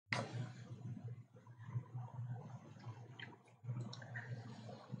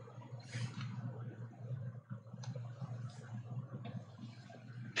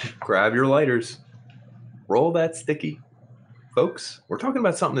Grab your lighters. Roll that sticky. Folks, we're talking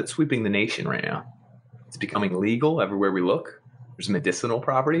about something that's sweeping the nation right now. It's becoming legal everywhere we look. There's medicinal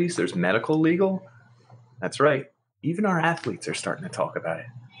properties. There's medical legal. That's right. Even our athletes are starting to talk about it.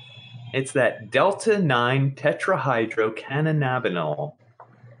 It's that Delta-9 tetrahydrocannabinol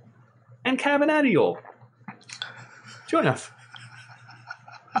and cannabidiol. Join us.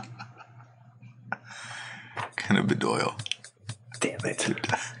 Cannabidiol. Damn it.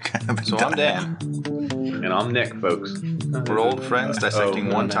 So I'm Dan. And I'm Nick, folks. We're old friends dissecting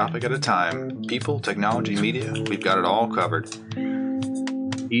one topic at a time. People, technology, media, we've got it all covered.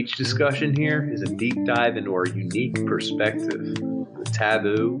 Each discussion here is a deep dive into our unique perspective. The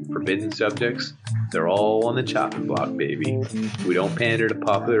taboo, forbidden subjects, they're all on the chopping block, baby. We don't pander to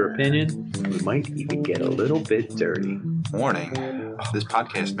popular opinion. We might even get a little bit dirty. Warning, this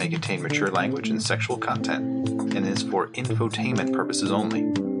podcast may contain mature language and sexual content, and is for infotainment purposes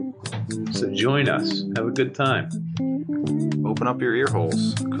only. So join us. Have a good time. Open up your ear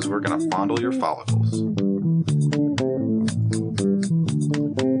holes, because we're going to fondle your follicles.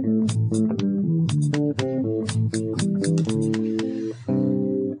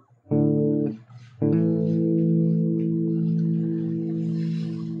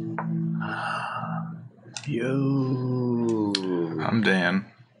 Yo. I'm Dan.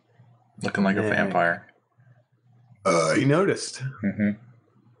 Looking like a vampire. You noticed. Mm-hmm.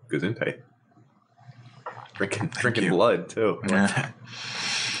 Gesundheit. Drinking blood, too. Yeah.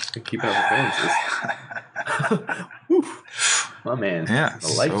 Keeping up appearances. Woof. My man. Yeah, The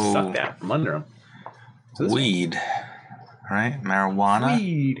life sucked out from under him. So weed. Right? Marijuana.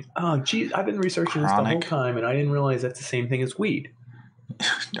 Weed. Oh, geez. I've been researching this the whole time, and I didn't realize that's the same thing as weed.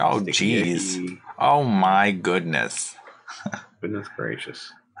 Oh, jeez. Oh, my goodness. Goodness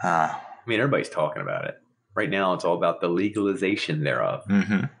gracious. I mean, everybody's talking about it. Right now, it's all about the legalization thereof.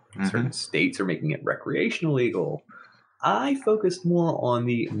 Mm-hmm. Certain states are making it recreational legal. I focused more on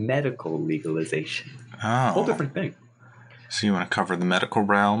the medical legalization. Oh. Whole different thing. So you want to cover the medical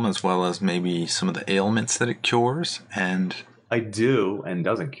realm as well as maybe some of the ailments that it cures? And I do, and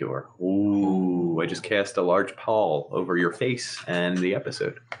doesn't cure. Ooh, I just cast a large pall over your face and the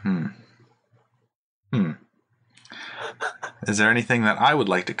episode. Is there anything that I would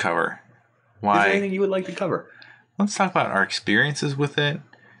like to cover? Why? Is there anything you would like to cover? Let's talk about our experiences with it.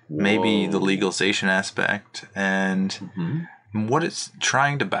 Whoa. Maybe the legalization aspect and what it's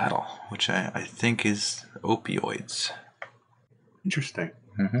trying to battle, which I think is opioids. Interesting.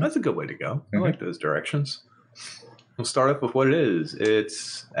 That's a good way to go. I like those directions. We'll start off with what it is.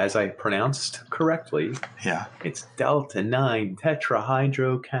 It's, as I pronounced correctly, it's Delta-9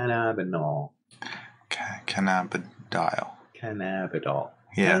 tetrahydrocannabinol. Cannabidiol.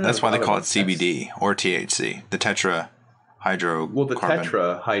 Yeah, that's why they call it CBD or THC. The tetrahydrocarbon. Well, the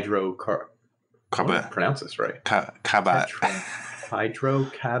tetrahydrocarbon. Pronounce this right.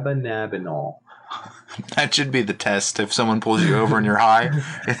 Tetrahydrocannabinol. That should be the test. If someone pulls you over and you're high,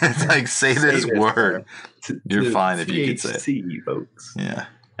 it's like, say this word. You're fine if you can say it. THC, folks. Yeah.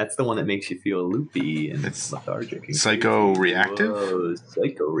 That's the one that makes you feel loopy and lethargic. And psychoreactive? Whoa,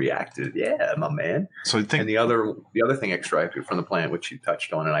 psychoreactive. Yeah, my man. So I think, and the other thing extracted from the plant, which you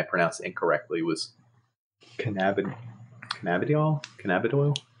touched on and I pronounced incorrectly, was cannabidiol? Cannabidiol?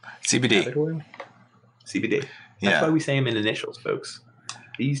 CBD. Cannabidiol? CBD. That's why we say them in initials, folks.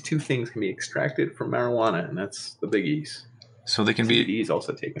 These two things can be extracted from marijuana, and that's the biggies. So they can CBD be is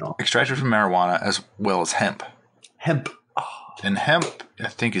also taken off. Extracted from marijuana as well as hemp. Hemp. Oh. And hemp, I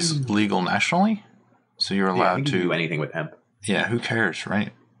think, is legal nationally. So you're allowed to do anything with hemp. Yeah, who cares,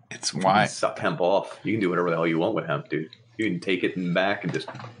 right? It's you why. Can suck hemp off. You can do whatever the hell you want with hemp, dude. You can take it in back and just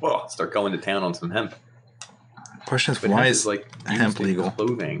start going to town on some hemp. Question is, why is like hemp legal?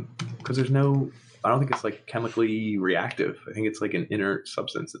 Clothing. Because there's no... I don't think it's like chemically reactive. I think it's like an inert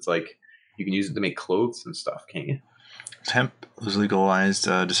substance. It's like you can use it to make clothes and stuff, can't you? Hemp was legalized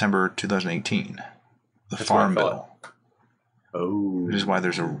December 2018. That's Farm Bill. Oh. Which is why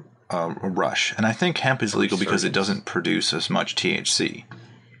there's a rush. And I think hemp is legal because it doesn't produce as much THC.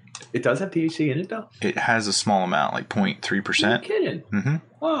 It does have THC in it, though? It has a small amount, like 0.3%. You're kidding.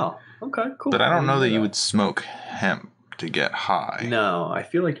 Wow. Okay, cool. But I don't know that you would smoke hemp to get high. No, I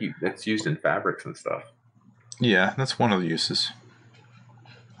feel like that's used in fabrics and stuff. Yeah, that's one of the uses.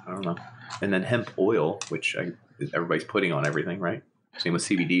 I don't know. And then hemp oil, which everybody's putting on everything, right? Same with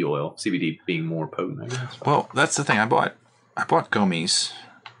CBD oil. CBD being more potent, I guess. Well, that's the thing. I bought gummies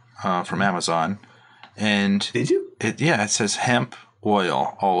from Amazon, and did you? It says hemp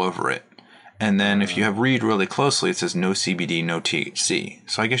oil all over it. And then if you read really closely, it says no CBD, no THC.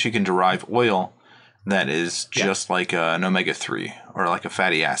 So I guess you can derive oil that is just like an omega-3 or like a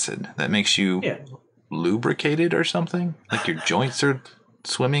fatty acid that makes you lubricated or something? Like your joints are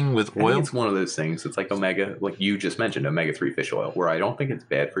swimming with oil? I think it's one of those things. It's like omega, like you just mentioned, omega-3 fish oil, where I don't think it's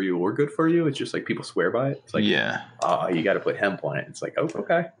bad for you or good for you. It's just like people swear by it. It's like, you got to put hemp on it. It's like, oh,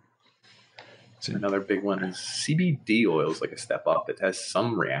 okay. Another big one is CBD oil is like a step up. It has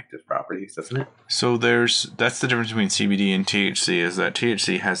some reactive properties, doesn't it? So that's the difference between CBD and THC, is that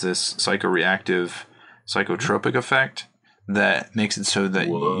THC has this psychoreactive, psychotropic effect that makes it so that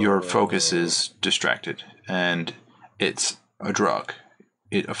your focus is distracted, and it's a drug.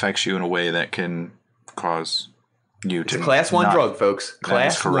 It affects you in a way that can cause you to. It's a class 1 drug, folks.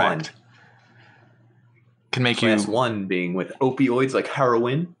 Class 1. Can make class 1 being with opioids like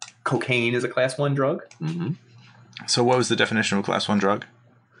heroin. Cocaine is a class 1 drug. Mm-hmm. So what was the definition of a class 1 drug?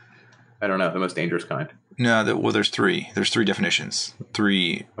 I don't know. The most dangerous kind. No, there's 3. There's 3 definitions.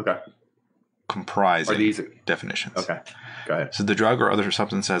 3 comprising definitions. Okay, go ahead. So the drug or other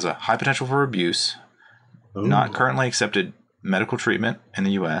substance has a high potential for abuse, not currently accepted medical treatment in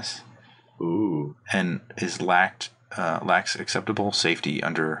the U.S., and is lacks acceptable safety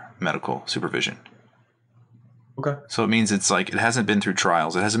under medical supervision. Okay. So it means it's like it hasn't been through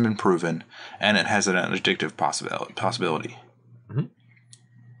trials, it hasn't been proven, and it has an addictive possibility. Mm-hmm.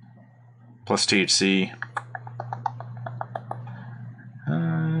 Plus THC.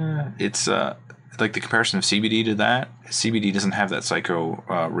 It's like the comparison of CBD to that. CBD doesn't have that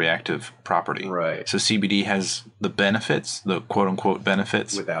reactive property. Right. So CBD has the benefits, the quote unquote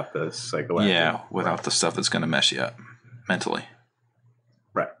benefits. Without the psychoactive. Yeah, without the stuff that's going to mess you up mentally.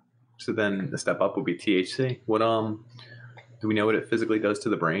 Right. So then the step up would be THC. What do we know what it physically does to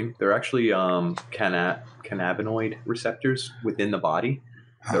the brain? They're actually cannabinoid receptors within the body.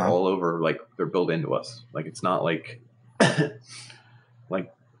 They're all over, like they're built into us. Like it's not like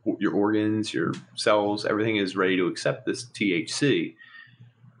like your organs, your cells, everything is ready to accept this THC.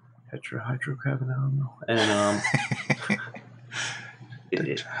 Tetrahydrocannabinol. And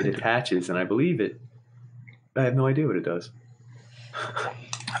it attaches, and I believe it. I have no idea what it does.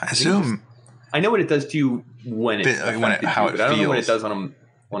 I assume I know what it does to you when it's how it but I don't feels. know what it does on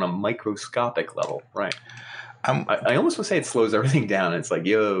a microscopic level, right? I almost would say it slows everything down. It's like,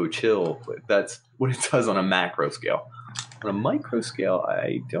 yo, chill. But that's what it does on a macro scale. On a micro scale,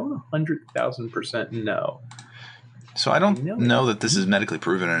 I don't 100,000% know. So I don't know that this is medically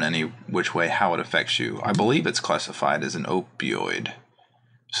proven in any which way how it affects you. I believe it's classified as an opioid,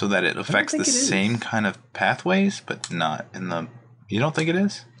 so that it affects the same kind of pathways, but not in the... You don't think it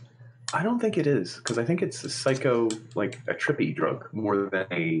is? I don't think it is, because I think it's a trippy drug more than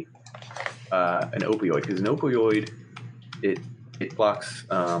an opioid. Because an opioid, it blocks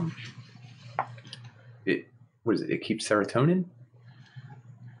what is it? It keeps serotonin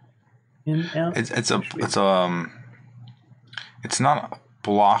in out. It's not a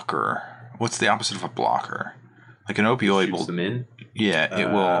blocker. What's the opposite of a blocker? Like an opioid shoots them in. Yeah,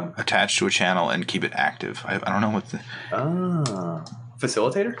 it will attach to a channel and keep it active. I don't know what the...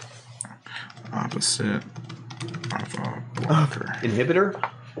 Facilitator? Opposite of a blocker. Inhibitor?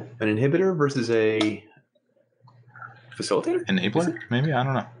 An inhibitor versus a facilitator? Enabler? Maybe? I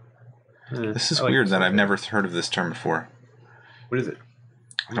don't know. This is weird that I've never heard of this term before. What is it?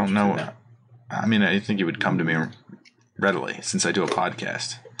 I don't know. I mean, I think it would come to me readily since I do a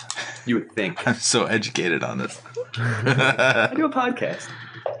podcast. You would think. I'm so educated on this. I do a podcast.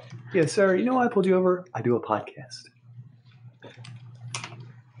 Yeah, sir. You know why I pulled you over? I do a podcast.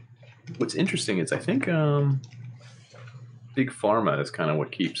 What's interesting is I think big pharma is kind of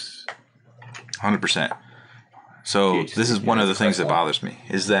what keeps... 100%. So THC, this is one of the things that bothers me,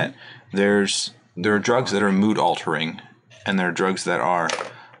 is that there are drugs that are mood altering, and there are drugs that are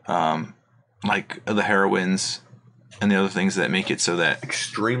like the heroines and the other things that make it so that...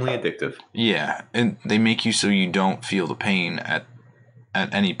 Extremely addictive. Yeah, and they make you so you don't feel the pain at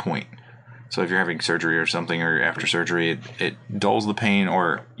any point. So if you're having surgery or something, or after surgery, it dulls the pain,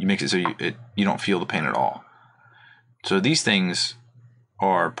 or you make it so you don't feel the pain at all. So these things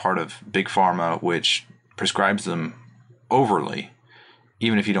are part of big pharma, which prescribes them overly,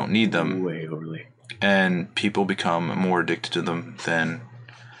 even if you don't need them. Way overly. And people become more addicted to them than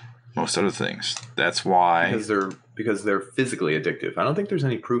most other things. That's why... Because they're physically addictive. I don't think there's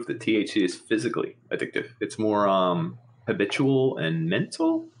any proof that THC is physically addictive. It's more habitual and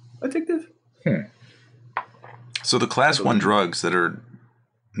mental addictive. So the class 1 drugs that are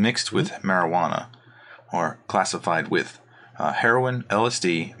mixed with marijuana are classified with heroin,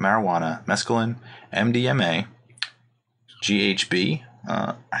 LSD, marijuana, mescaline, MDMA, GHB.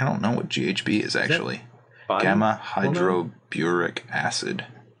 I don't know what GHB is actually. Gamma hydroburic acid.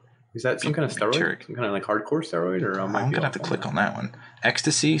 Is that some kind of steroid? butyric. Some kind of like hardcore steroid? Or I'm going to have to click on that one.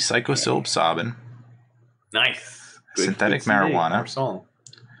 Ecstasy, psilocybin. Nice. Good, Synthetic good CD, marijuana. our song.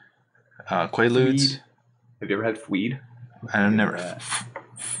 Quaaludes. Weed. Have you ever had weed? I've never.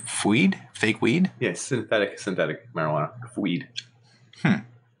 Weed? Fake weed? Yeah, synthetic marijuana. Weed.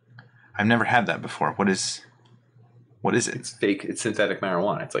 I've never had that before. What is it? It's fake. It's synthetic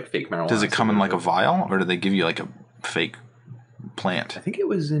marijuana. It's like fake marijuana. Does it come in like a vial, or do they give you like a fake plant? I think it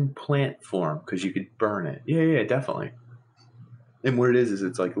was in plant form because you could burn it. Yeah, definitely. And what it is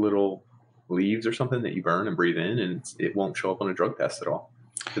it's like little leaves or something that you burn and breathe in, and it won't show up on a drug test at all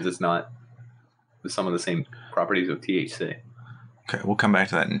because it's not some of the same properties of THC. Okay, we'll come back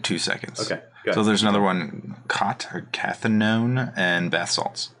to that in 2 seconds. Okay. So there's another one, cathinone and bath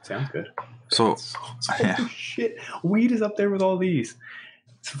salts. Sounds good. So, holy shit, weed is up there with all these.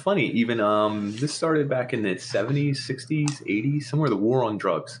 It's funny. Even this started back in the 70s, 60s, 80s, somewhere. The war on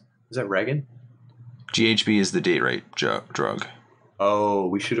drugs. Is that Reagan? GHB is the date rape drug. Oh,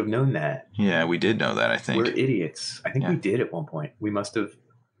 we should have known that. Yeah, we did know that. I think we're idiots. I think we did at one point. We must have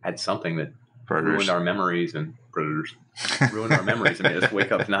had something that ruined our memories and ruined our memories and made us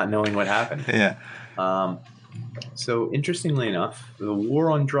wake up not knowing what happened. Yeah. So interestingly enough, the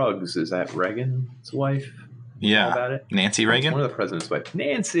war on drugs, is that Reagan's wife? Yeah. About it? Nancy Reagan? One of the president's wife.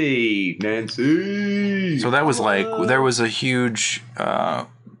 Nancy. So that was there was a huge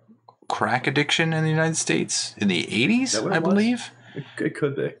crack addiction in the United States in the 80s, I believe. It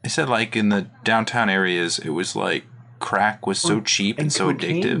could be. They said like in the downtown areas, it was like crack was so cheap and so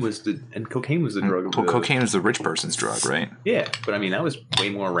addictive. Cocaine was the drug. Cocaine was the rich person's drug, right? Yeah, but I mean that was way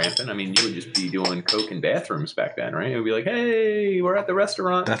more rampant. I mean, you would just be doing coke in bathrooms back then, right? It would be like, "Hey, we're at the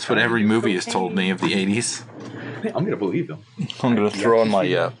restaurant." That's what every movie has told me of the 80s. I'm gonna believe them. I'm gonna throw on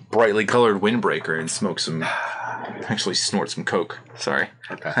my brightly colored windbreaker and smoke some. Actually, snort some coke. Sorry.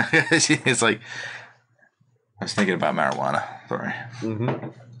 Okay. It's like I was thinking about marijuana. Sorry.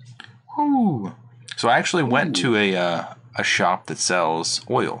 Mm-hmm. Ooh. So I actually went to a shop that sells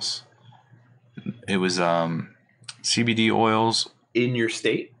oils. It was CBD oils in your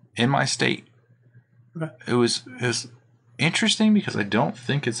state. In my state. Okay. It was interesting because I don't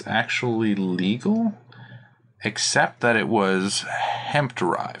think it's actually legal, except that it was hemp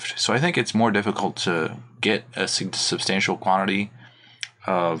derived. So I think it's more difficult to get a substantial quantity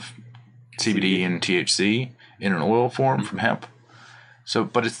of CBD and THC in an oil form from hemp. So,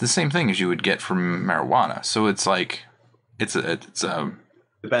 but it's the same thing as you would get from marijuana. So it's like, it's a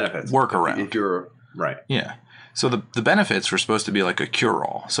the benefits workaround. If you're right. Yeah. So the benefits were supposed to be like a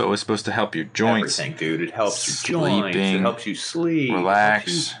cure-all. So it was supposed to help your joints. Everything, dude. It helps your joints. It helps you sleep.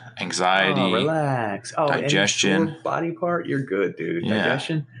 Relax. Anxiety. Relax. Digestion. Any body part, you're good, dude. Yeah.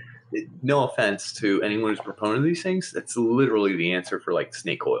 Digestion. No offense to anyone who's a proponent of these things. That's literally the answer for like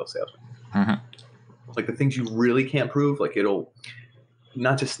snake oil salesmen. Mm-hmm. Like the things you really can't prove, like it'll.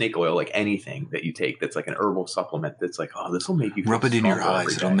 Not just snake oil, like anything that you take that's like an herbal supplement that's like, oh, this will make you rub it in your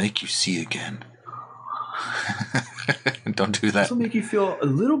eyes. It'll make you see again. Don't do that. This will make you feel a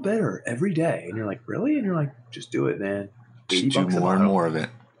little better every day. And you're like, really? And you're like, just do it, man. Just do more and more of it.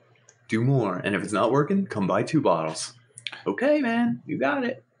 Do more. And if it's not working, come buy 2 bottles. Okay, man. You got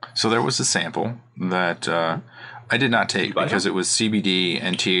it. So there was a sample that I did not take because it was CBD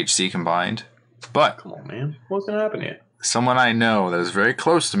and THC combined. But come on, man. What's going to happen to you? Someone I know that is very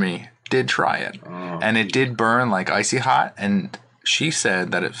close to me did try it. And it did burn like icy hot. And she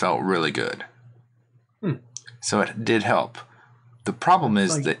said that it felt really good. So it did help. The problem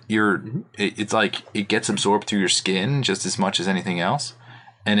is that it's like it gets absorbed through your skin just as much as anything else.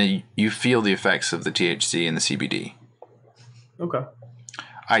 And you feel the effects of the THC and the CBD. Okay.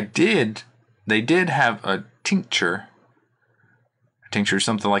 They did have a tincture. Tincture is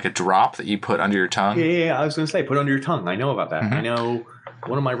something like a drop that you put under your tongue. Yeah, I was going to say, put under your tongue. I know about that. I know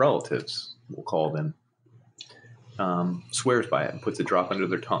one of my relatives, we'll call them, swears by it and puts a drop under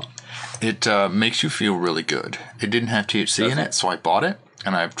their tongue. It makes you feel really good. It didn't have THC in it, so I bought it,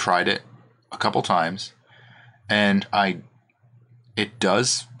 and I've tried it a couple times. And it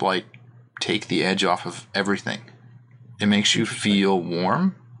does, like, take the edge off of everything. It makes you feel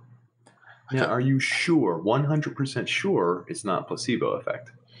warm. Now, are you sure, 100% sure it's not placebo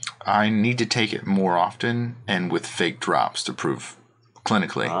effect? I need to take it more often and with fake drops to prove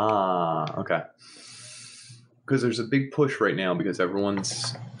clinically. Okay. Because there's a big push right now because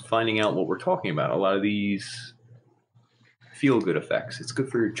everyone's finding out what we're talking about. A lot of these feel-good effects. It's good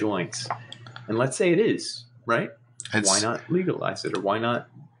for your joints. And let's say it is, right? Why not legalize it? Or why not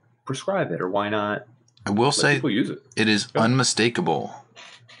prescribe it? Or why not I will say people use it? It is unmistakable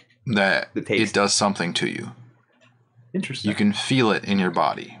that it does something to you. Interesting. You can feel it in your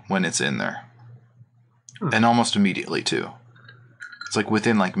body when it's in there. And almost immediately too. It's like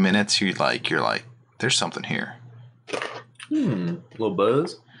within like minutes you're like there's something here. A little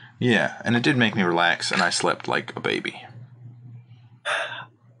buzz. Yeah, and it did make me relax, and I slept like a baby.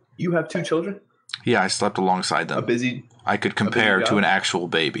 You have 2 children? Yeah, I slept alongside them. I could compare to an actual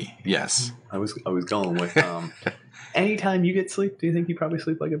baby. Yes. I was going with anytime you get sleep, do you think you probably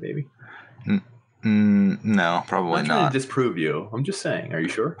sleep like a baby? No, probably I'm not trying to disprove you. I'm just saying. Are you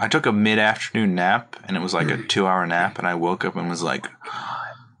sure? I took a mid-afternoon nap, and it was like a 2-hour nap, and I woke up and was like,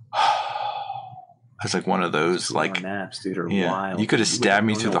 it's like one of those like naps, dude, are wild. You could have stabbed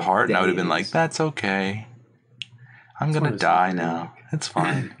me through the heart, and I would have been like, "That's okay. I'm gonna die now. It's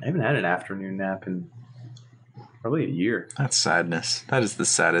fine." I haven't had an afternoon nap in probably a year. That's sadness. That is the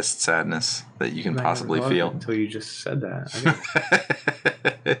saddest sadness that you can possibly feel. Until you just said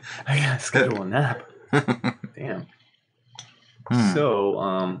that. I gotta schedule a nap. Damn.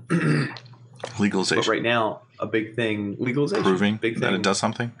 So, legalization. But right now, a big thing, legalization. Proving that it does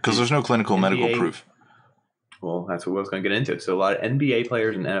something? Because there's no clinical medical proof. Well, that's what I was going to get into. So a lot of NBA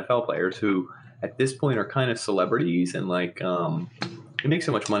players and NFL players who at this point are kind of celebrities and like they make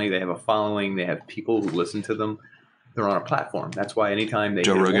so much money. They have a following. They have people who listen to them. They're on a platform. That's why anytime they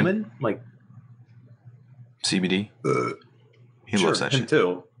Joe get a Rogan? woman, like CBD. He loves that him shit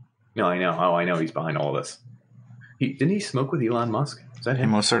too. No, I know. Oh, I know. He's behind all this. Didn't he smoke with Elon Musk? Is that He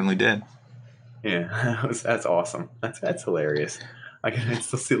him? most certainly did. Yeah, that's awesome. That's hilarious. I can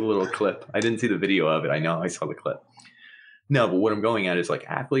still see the little clip. I didn't see the video of it. I know I saw the clip. No, but what I'm going at is like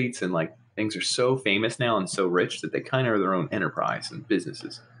athletes and like things are so famous now and so rich that they kind of are their own enterprise and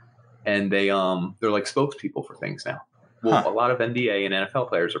businesses, and they're like spokespeople for things now. Well, a lot of NBA and NFL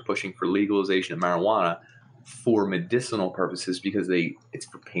players are pushing for legalization of marijuana for medicinal purposes because it's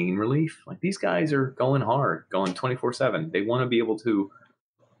for pain relief. Like these guys are going hard, going 24/7. They want to be able to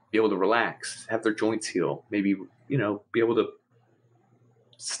relax, have their joints heal, maybe be able to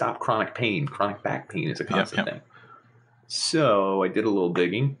stop chronic pain. Chronic back pain is a constant thing. So I did a little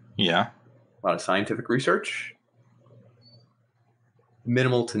digging. Yeah. A lot of scientific research.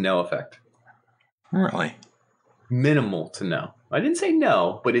 Minimal to no effect. Really? Minimal to no. I didn't say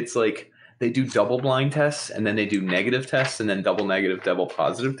no, but it's like they do double blind tests and then they do negative tests and then double negative, double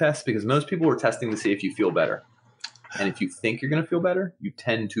positive tests because most people are testing to see if you feel better. And if you think you're going to feel better, you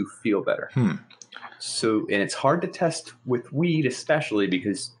tend to feel better. So, and it's hard to test with weed, especially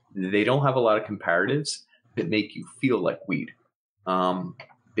because they don't have a lot of comparatives that make you feel like weed.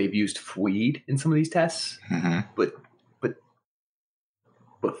 They've used weed in some of these tests, but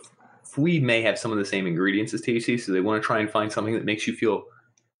weed may have some of the same ingredients as THC, so they want to try and find something that makes you feel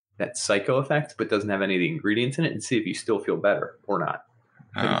that psycho effect, but doesn't have any of the ingredients in it, and see if you still feel better or not.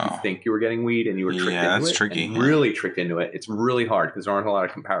 Like if you think you were getting weed and you were tricked into it, tricky. Really tricked into it, it's really hard because there aren't a lot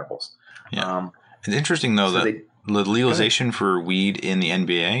of comparables. Yeah. It's interesting though that the legalization for weed in the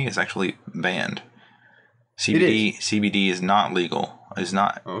NBA is actually banned. CBD is not legal. Is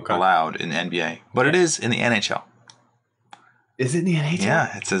not allowed in the NBA, but it is in the NHL. Is it in the NHL?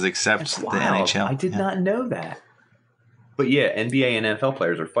 Yeah, it says except the NHL. I did not know that. But yeah, NBA and NFL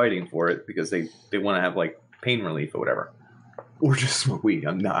players are fighting for it because they want to have like pain relief or whatever. Or just smoke weed.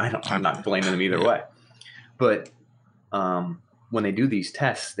 I'm not blaming them either way. But when they do these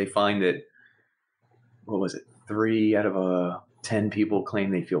tests, they find that, 3 out of 10 people claim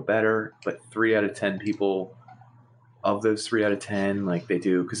they feel better, but 3 out of 10 people, of those 3 out of 10, like they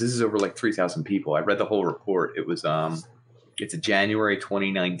do, because this is over like 3,000 people. I read the whole report. It was it's a January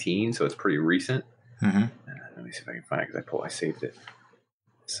 2019, so it's pretty recent. Let me see if I can find it because I saved it.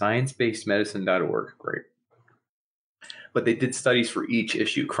 Sciencebasedmedicine.org. Great. But they did studies for each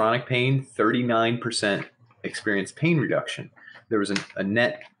issue. Chronic pain, 39% experienced pain reduction. There was a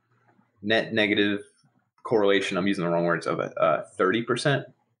net negative correlation, I'm using the wrong words, of 30%.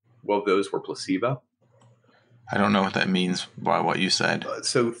 Well, those were placebo. I don't know what that means by what you said.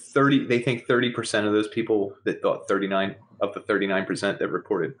 So they think 30% of those people that thought 39 of the 39% that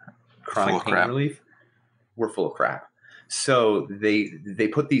reported chronic pain relief were full of crap. So they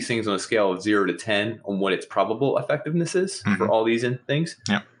put these things on a scale of 0 to 10 on what its probable effectiveness is for all these things.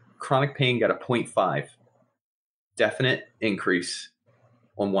 Yeah. Chronic pain got a 0.5 definite increase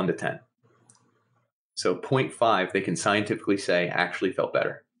on 1 to 10. So 0.5 they can scientifically say actually felt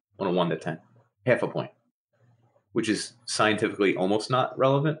better on a 1 to 10. Half a point, which is scientifically almost not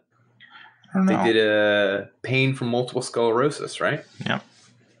relevant. I don't know. They did a pain from multiple sclerosis, right? Yeah.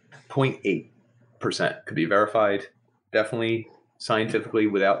 0.8% could be verified. Definitely scientifically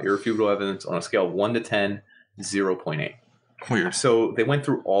without irrefutable evidence on a scale of 1 to 10, 0.8. Weird. So they went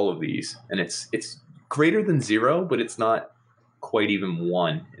through all of these, and it's greater than 0, but it's not quite even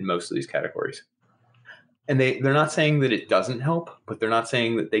 1 in most of these categories. And they're not saying that it doesn't help, but they're not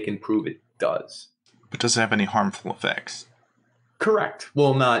saying that they can prove it does. But does it have any harmful effects? Correct.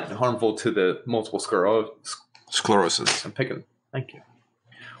 Well, not harmful to the multiple sclerosis. I'm picking. Thank you.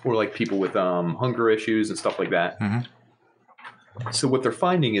 Or like people with hunger issues and stuff like that. Mm-hmm. So what they're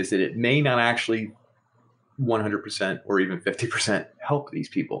finding is that it may not actually 100% or even 50% help these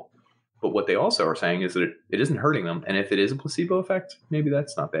people. But what they also are saying is that it isn't hurting them. And if it is a placebo effect, maybe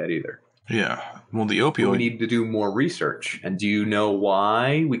that's not bad either. Yeah. Well, the opioid... We need to do more research. And do you know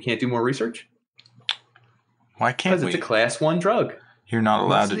why we can't do more research? Why can't we? Because it's a class 1 drug. You're not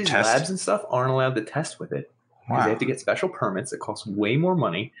allowed to test. Labs and stuff aren't allowed to test with it. Because Wow. they have to get special permits that cost way more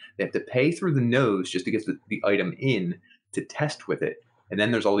money. They have to pay through the nose just to get the item in to test with it. And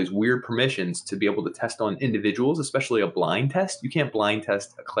then there's all these weird permissions to be able to test on individuals, especially a blind test. You can't blind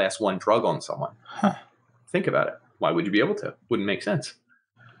test a class 1 drug on someone. Huh. Think about it. Why would you be able to? Wouldn't make sense.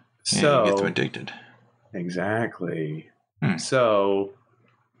 Yeah, So you get them addicted. Exactly. Hmm. So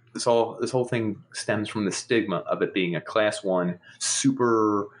this whole thing stems from the stigma of it being a class 1,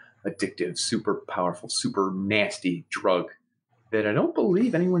 super addictive, super powerful, super nasty drug that I don't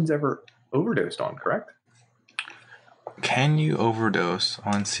believe anyone's ever overdosed on, correct? Can you overdose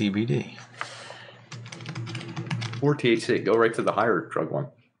on CBD? Or THC? Go right to the higher drug one.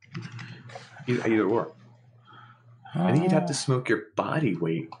 Either or. I think you'd have to smoke your body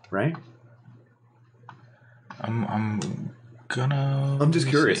weight, right? I'm just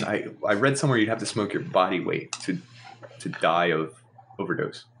curious. see. I read somewhere you'd have to smoke your body weight to die of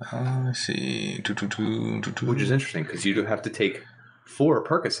overdose. Let's see. Which is interesting because you'd have to take 4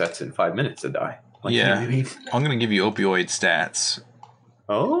 Percocets in 5 minutes to die. Like, yeah. You know what I mean? I'm going to give you opioid stats.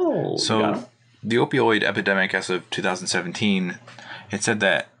 Oh. So the opioid epidemic as of 2017, it said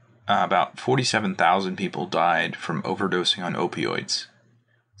that about 47,000 people died from overdosing on opioids.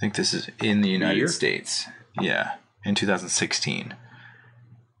 I think this is in the United States. Yeah, in 2016.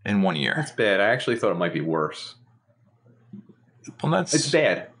 In 1 year. That's bad. I actually thought it might be worse. Well, it's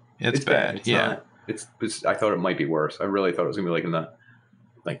bad. It's bad. It's yeah. not, it's. I thought it might be worse. I really thought it was gonna be like in the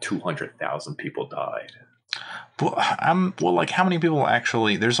 200,000 people died. Well, like how many people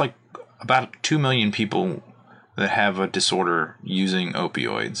actually? There's like about 2 million people that have a disorder using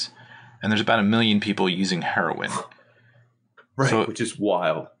opioids, and there's about 1 million people using heroin. Right, so which is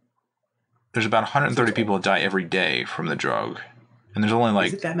wild. There's about 130 people that die every day from the drug. And there's only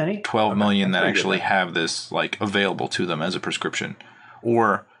like that many? 12 million that actually have this like available to them as a prescription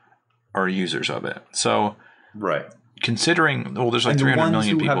or are users of it. So right. Considering, well, there's like 300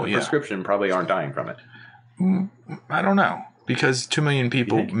 million people. The ones who have a prescription probably aren't dying from it. I don't know. Because 2 million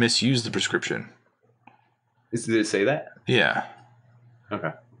people misuse the prescription. Did it say that? Yeah.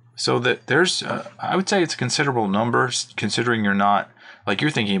 Okay. So that there's, I would say it's a considerable number considering you're not, like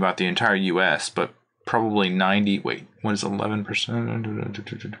you're thinking about the entire U.S., but probably 11%?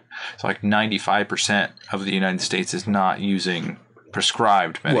 It's like 95% of the United States is not using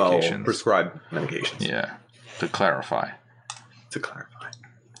prescribed medications. Well, prescribed medications. Yeah, to clarify.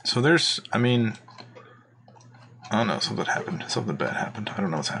 So there's, I don't know, something happened. Something bad happened. I don't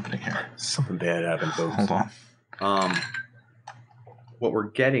know what's happening here. Something bad happened, folks. Hold on. What we're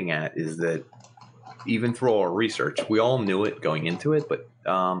getting at is that even through all our research, we all knew it going into it, but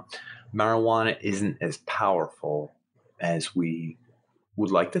marijuana isn't as powerful as we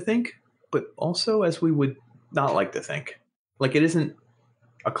would like to think, but also as we would not like to think. Like, it isn't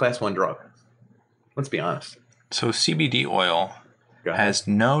a class 1 drug. Let's be honest. So CBD oil has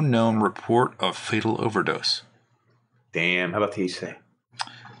no known report of fatal overdose. Damn, how about THC?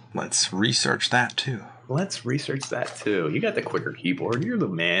 Let's research that too. You got the quicker keyboard. You're the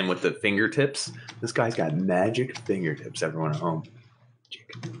man with the fingertips. This guy's got magic fingertips, everyone at home. You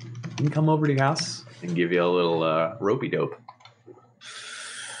can come over to your house and give you a little ropey dope.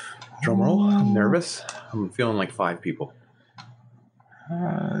 Drum roll. I'm nervous. I'm feeling like 5 people.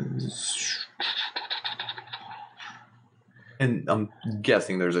 And I'm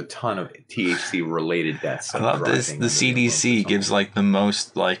guessing there's a ton of THC-related deaths. I love this. The CDC gives like the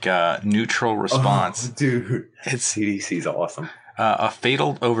most like neutral response. Oh, dude, CDC's awesome. A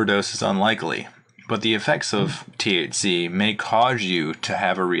fatal overdose is unlikely, but the effects of THC may cause you to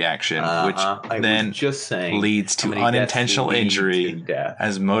have a reaction, which then leads to unintentional injury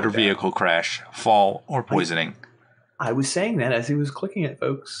as motor vehicle crash, fall, or poisoning. I was saying that as he was clicking it,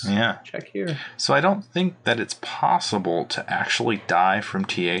 folks. Yeah. Check here. So I don't think that it's possible to actually die from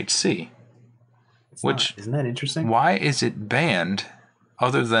THC. Isn't that interesting? Why is it banned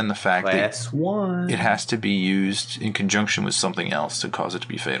other than the fact that it has to be used in conjunction with something else to cause it to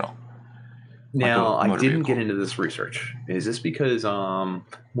be fatal? like Now, a I motor didn't vehicle. get into this research. Is this because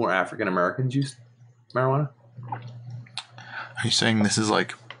more African Americans use marijuana? Are you saying this is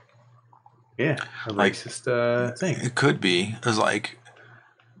like Yeah, a like racist thing. it could be? It was like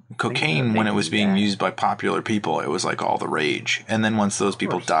cocaine when it was Maybe being that. used by popular people. It was like all the rage, and then once those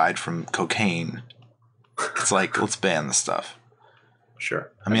people course. died from cocaine, it's like let's ban the stuff.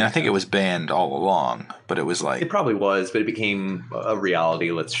 Sure. I mean, I think it was banned all along, but it was like It probably was, but it became a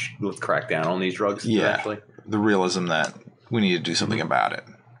reality. Let's crack down on these drugs eventually. the realism that we need to do something about it.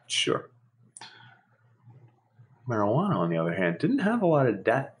 Sure. Marijuana, on the other hand, didn't have a lot of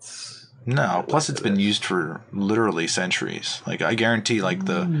deaths. No, plus it's been used for literally centuries. Like I guarantee, like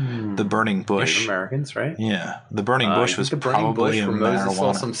the burning bush. Native Americans, right? Yeah, the burning bush was the burning probably bush a where Moses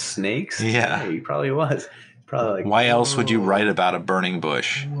saw marijuana. some snakes. Yeah. He probably was. Probably like, Why else would you write about a burning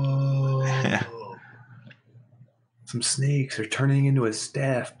bush? Whoa. Some snakes are turning into a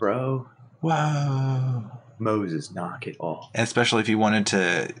staff, bro. Whoa. Moses, knock it off. And especially if you wanted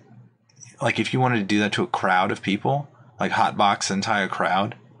to, like, if you wanted to do that to a crowd of people, like hotbox the entire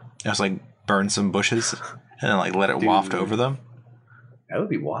crowd, just like burn some bushes and then like let it waft over them. That would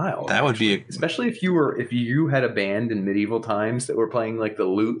be wild. That would be, especially if you had a band in medieval times that were playing like the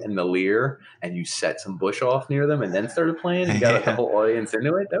lute and the lyre, and you set some bush off near them and then started playing and got the whole audience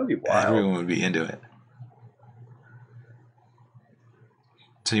into it. That would be wild. Everyone would be into it.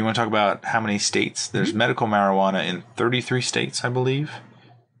 So you want to talk about how many states? There's medical marijuana in 33 states, I believe,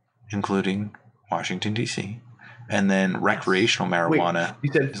 including Washington, D.C. And then recreational marijuana.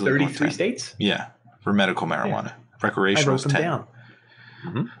 Wait, you said 33 states? Yeah, for medical marijuana. Yeah. Recreational is 10. I wrote them down.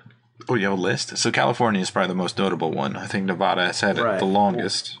 Oh, you have a list? So California is probably the most notable one. I think Nevada has had it the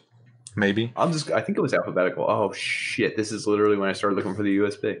longest. Maybe. I think it was alphabetical. Oh, shit. This is literally when I started looking for the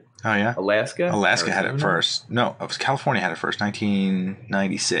USB. Oh, yeah? Alaska Arizona? Had it first. No, it was California had it first,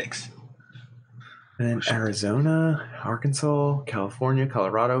 1996. And then Arizona, Arkansas, California,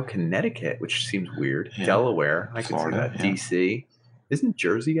 Colorado, Connecticut, which seems weird. Yeah. Delaware. I can see that. Yeah. D.C. Isn't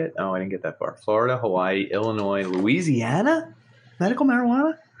Jersey yet? Oh, I didn't get that far. Florida, Hawaii, Illinois, Louisiana? Medical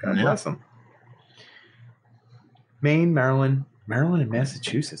marijuana? God bless them. Maine, Maryland and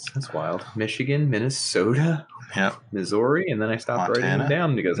Massachusetts. That's wild. Michigan, Minnesota, Missouri, and then I stopped writing them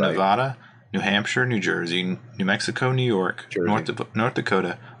down because Nevada, New Hampshire, New Jersey, New Mexico, New York, North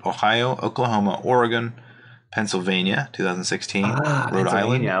Dakota, Ohio, Oklahoma, Oregon, Pennsylvania, 2016, Rhode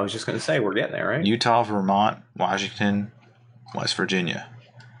Island. I was just going to say we're getting there, right? Utah, Vermont, Washington, West Virginia.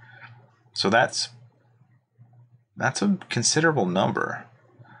 So that's a considerable number.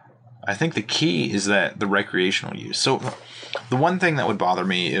 I think the key is that the recreational use. So the one thing that would bother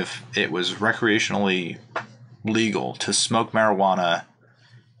me if it was recreationally legal to smoke marijuana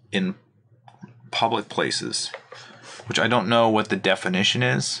in public places, which I don't know what the definition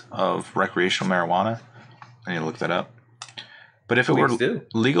is of recreational marijuana. I need to look that up. But if it were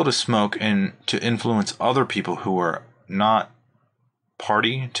legal to smoke and to influence other people who are not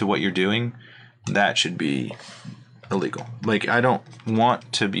party to what you're doing, that should be illegal. Like, I don't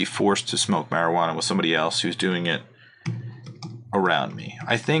want to be forced to smoke marijuana with somebody else who's doing it around me.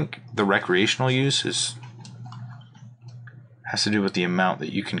 I think the recreational use has to do with the amount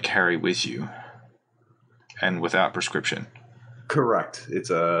that you can carry with you and without prescription. Correct.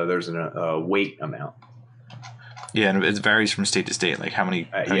 There's a weight amount. Yeah, and it varies from state to state, like how many you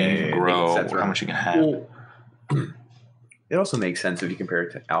can grow, or how much you can have. Well, it also makes sense if you compare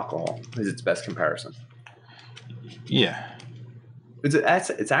it to alcohol, is its best comparison. Yeah.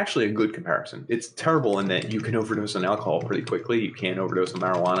 It's actually a good comparison. It's terrible in that you can overdose on alcohol pretty quickly. You can't overdose on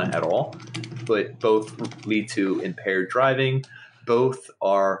marijuana at all. But both lead to impaired driving. Both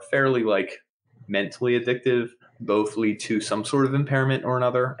are fairly mentally addictive. Both lead to some sort of impairment or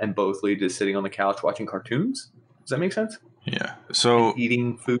another. And both lead to sitting on the couch watching cartoons. Does that make sense? Yeah. So and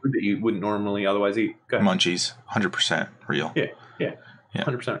eating food that you wouldn't normally otherwise eat. Go ahead. Munchies, 100% real. Yeah.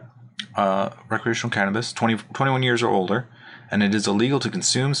 100%. Recreational cannabis, 21 years or older, and it is illegal to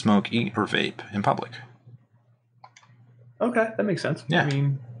consume, smoke, eat, or vape in public. Okay, that makes sense. Yeah. I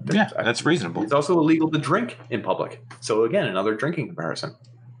mean, that's reasonable. It's also illegal to drink in public. So again, another drinking comparison.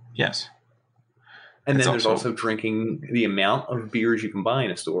 Yes. And then there's also drinking. The amount of beers you can buy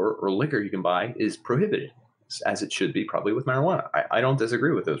in a store or liquor you can buy is prohibited, as it should be probably with marijuana. I don't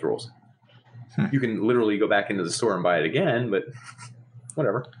disagree with those rules. You can literally go back into the store and buy it again, but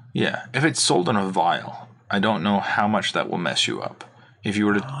whatever. Yeah, if it's sold in a vial, I don't know how much that will mess you up. If you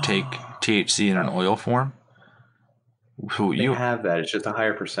were to take THC in an oil form, you have that. It's just a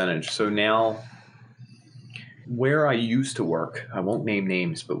higher percentage. So now, where I used to work, I won't name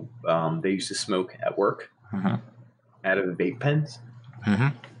names, but they used to smoke at work out of vape pens.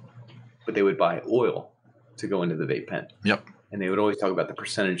 but they would buy oil to go into the vape pen. Yep. And they would always talk about the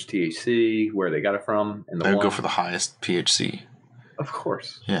percentage THC, where they got it from, and They would go for the highest THC. Of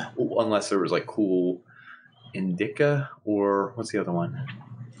course. Yeah. Unless there was like cool indica or what's the other one?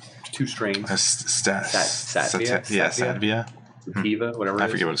 2 strains. Sativa. Sativa, whatever. I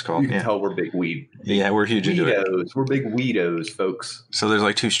forget what it's called. You can tell we're big weed. Yeah, we're huge into it. We're big weedos, folks. So there's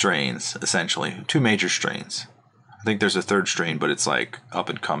like 2 strains, essentially. 2 major strains. I think there's a 3rd strain, but it's like up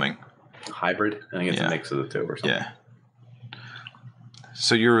and coming. Hybrid? I think it's a mix of the 2 or something. Yeah.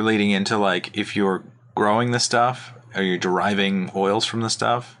 So you're relating into like if you're growing the stuff or you're deriving oils from the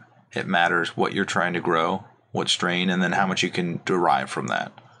stuff, it matters what you're trying to grow, what strain, and then how much you can derive from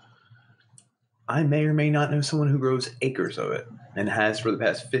that. I may or may not know someone who grows acres of it and has for the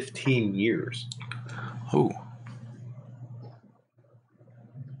past 15 years. Oh.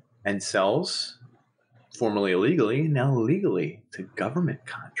 And sells, formerly illegally, now legally, to government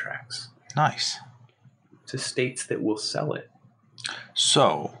contracts. Nice. To states that will sell it.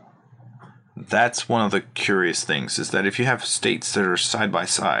 So, that's one of the curious things, is that if you have states that are side by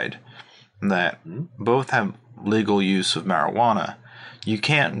side that both have legal use of marijuana, you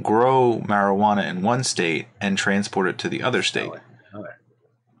can't grow marijuana in one state and transport it to the other state.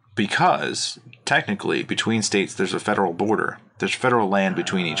 Because, technically, between states there's a federal border. There's federal land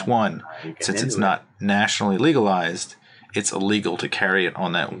between each one. Since it's not nationally legalized, it's illegal to carry it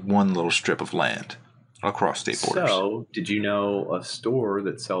on that one little strip of land across state borders. So, did you know a store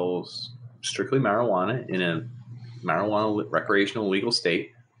that sells strictly marijuana in a marijuana recreational legal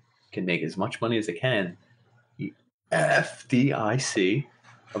state can make as much money as it can? The FDIC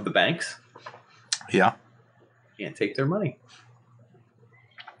of the banks, yeah, can't take their money.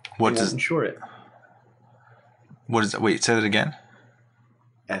 What does insure it? What is that? Wait, say that again.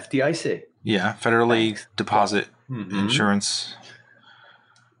 FDIC. Yeah, federally deposit insurance.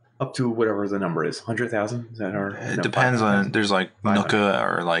 Up to whatever the number is, 100,000. Is that our? It depends on. There's like NUCA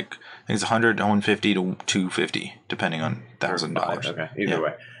or like I think it's 100, 150 to 250, depending on $1,000. Okay, either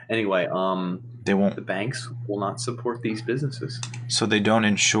way. Anyway, they won't. The banks will not support these businesses. So they don't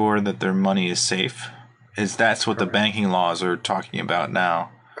ensure that their money is safe. That's what the banking laws are talking about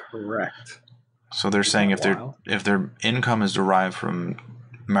now. Correct. So they're saying if their income is derived from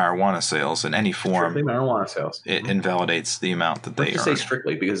marijuana sales in any form, strictly marijuana sales, it invalidates the amount that they earn. Let's just say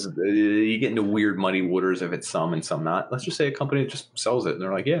strictly, because you get into weird muddy waters if it's some and some not. Let's just say a company that just sells it and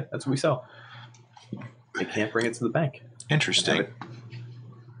they're like, yeah, that's what we sell. They can't bring it to the bank. Interesting.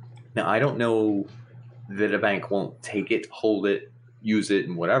 Now, I don't know that a bank won't take it, hold it, use it,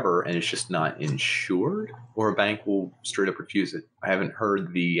 and whatever, and it's just not insured, or a bank will straight up refuse it. I haven't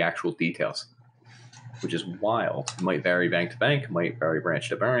heard the actual details, which is wild. It might vary bank to bank, might vary branch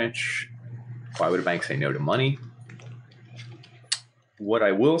to branch. Why would a bank say no to money? What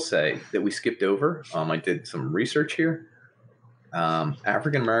I will say that we skipped over, I did some research here.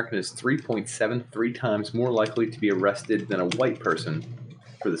 African American is 3.73 times more likely to be arrested than a white person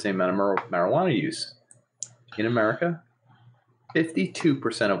for the same amount of marijuana use. In America,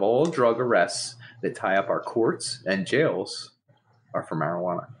 52% of all drug arrests that tie up our courts and jails are for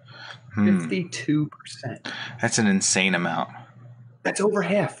marijuana. 52%. That's an insane amount. That's over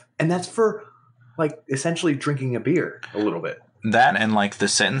half. And that's for, like, essentially drinking a beer a little bit. That and, like, the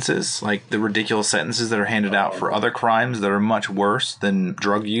sentences, like the ridiculous sentences that are handed out for other crimes that are much worse than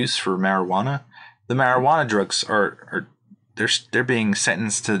drug use for marijuana. The marijuana drugs are they're being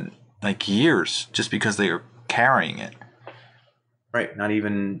sentenced to, like, years just because they are carrying it. Right. Not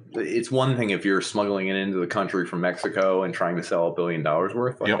even, it's one thing if you're smuggling it into the country from Mexico and trying to sell $1 billion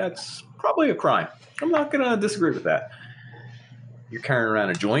worth. Like, that's probably a crime. I'm not going to disagree with that. You're carrying around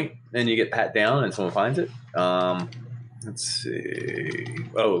a joint and you get pat down and someone finds it. Let's see.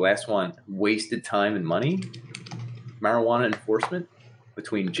 Oh, last one. Wasted time and money. Marijuana enforcement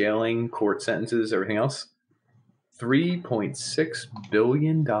between jailing, court sentences, everything else. $3.6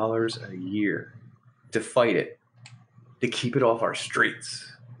 billion a year to fight it. To keep it off our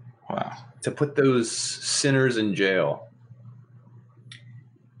streets. Wow. To put those sinners in jail.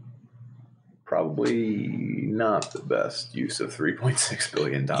 Probably not the best use of $3.6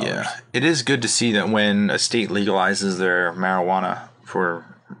 billion. Yeah. It is good to see that when a state legalizes their marijuana for,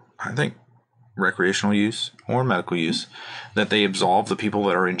 I think, recreational use or medical use, that they absolve the people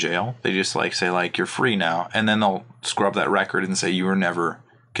that are in jail. They just say, you're free now. And then they'll scrub that record and say you were never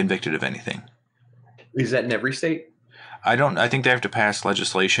convicted of anything. Is that in every state? I think they have to pass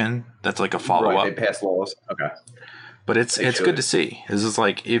legislation that's like a follow-up. Right, they pass laws. Okay. But it's good to see. This is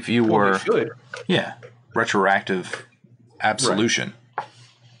like if you were... They should. Yeah. Retroactive absolution. Right.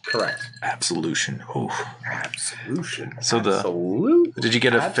 Correct. Absolution. Oof. Absolution. So Absolute. did you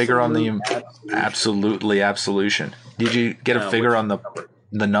get a figure on the absolutely absolution? Did you get a figure on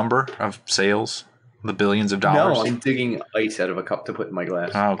the number of sales, the billions of dollars? No, I'm digging ice out of a cup to put in my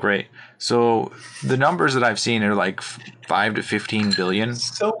glass. Oh, great. So the numbers that I've seen are like 5 to 15 billion.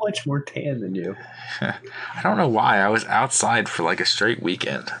 So much more tan than you. I don't know why. I was outside for like a straight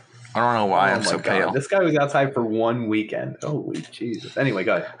weekend. I don't know why I'm so pale. This guy was outside for 1 weekend. Holy Jesus. Anyway,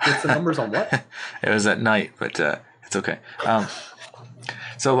 go ahead. What's the numbers on what? It was at night, but it's okay.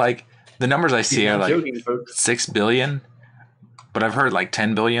 So like the numbers I see are like joking, 6 billion, but I've heard like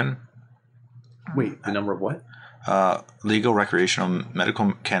 10 billion. Wait, the number of what? Legal recreational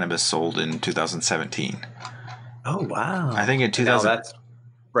medical cannabis sold in 2017. Oh, wow. I think in 2000. Now that's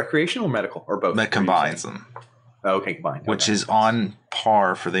recreational or medical or both? That combines them. Oh, okay, combined. Which is on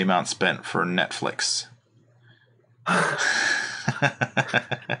par for the amount spent for Netflix. Well,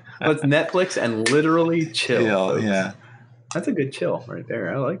 it's Netflix and literally chill. Yeah. That's a good chill right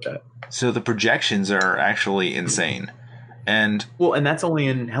there. I like that. So the projections are actually insane. And that's only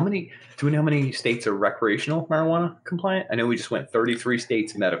in how many? Do we know how many states are recreational marijuana compliant? I know we just went 33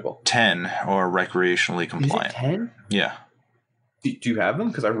 states medical. 10 are recreationally compliant. Is it 10? Yeah. Do you have them?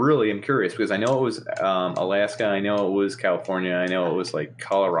 Because I really am curious. Because I know it was Alaska. I know it was California. I know it was like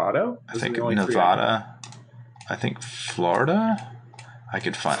Colorado. I think Nevada. I think Florida. I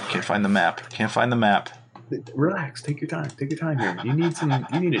can't find the map. Can't find the map. Relax. Take your time. Take your time here. You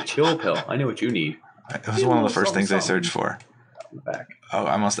need a chill pill. I know what you need. It was one of the first things I searched for. Back. Oh,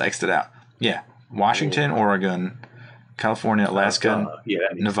 I must have X'd it out. Yeah. Washington, Oregon, California, Alaska,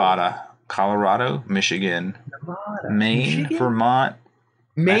 Nevada, Colorado, Michigan, Maine, Vermont,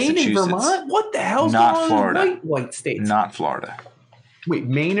 Maine and Vermont? What the hell's going on Florida. In white states? Not Florida. Wait,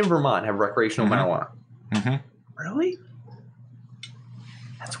 Maine and Vermont have recreational marijuana? Mm-hmm. Really?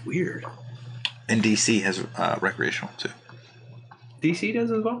 That's weird. And DC has recreational too. DC does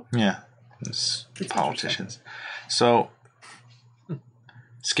as well? Yeah. It's politicians. So,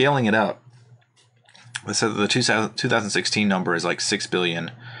 scaling it up, so the 2016 number is like 6 billion.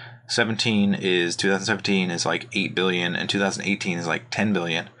 2017 is like 8 billion, and 2018 is like 10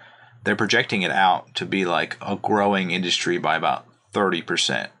 billion. They're projecting it out to be like a growing industry by about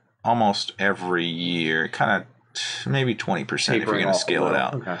 30%, almost every year, kind of maybe 20% if you're going to scale it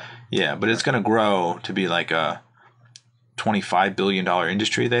out. Okay. Yeah, but it's going to grow to be like a $25 billion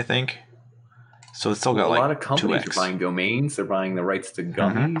industry, they think. So it's still got like a lot of companies 2X. Are buying domains. They're buying the rights to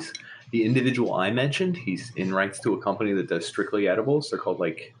gummies. Mm-hmm. The individual I mentioned, he's in rights to a company that does strictly edibles. They're called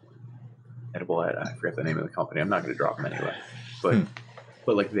like Edible Ed. I forget the name of the company. I'm not going to drop them anyway.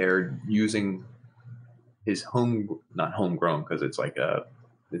 But like they're using his not homegrown because it's like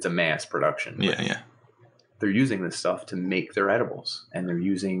it's a mass production. Yeah. They're using this stuff to make their edibles, and they're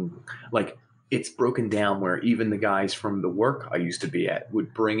using like. It's broken down where even the guys from the work I used to be at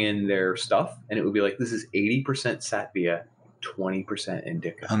would bring in their stuff, and it would be like, this is 80% Satvia, 20%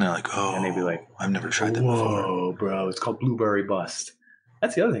 Indica. And they're like, oh, and they'd be like, I've never tried that before. Whoa, bro, it's called Blueberry Bust.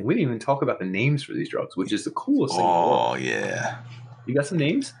 That's the other thing. We didn't even talk about the names for these drugs, which is the coolest thing. Oh, yeah. You got some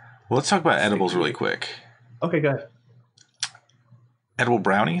names? Well, let's talk about edibles really quick. Okay, go ahead. Edible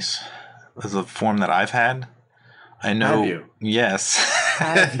brownies is the form that I've had. I know. Have you? Yes.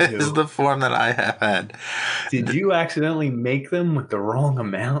 Have you? This is the form that I have had. Did you accidentally make them with the wrong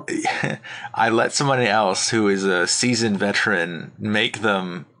amount? I let somebody else who is a seasoned veteran make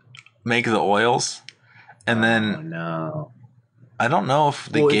the oils, and then no. I don't know if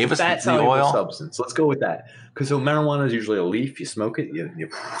they gave us the oil substance. Let's go with that, because so marijuana is usually a leaf. You smoke it. You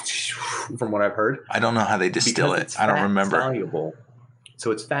from what I've heard. I don't know how they distill it. I don't remember. Soluble. So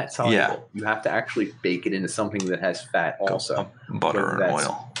it's fat soluble. Yeah. You have to actually bake it into something that has fat also. Butter and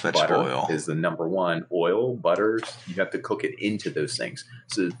oil. Vegetable oil is the number one. Oil, butters, you have to cook it into those things.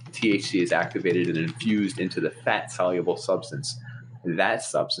 So THC is activated and infused into the fat soluble substance. That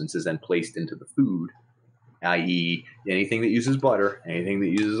substance is then placed into the food, i.e. anything that uses butter, anything that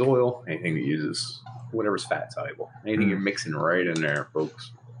uses oil, anything that uses whatever's fat soluble. Anything you're mixing right in there,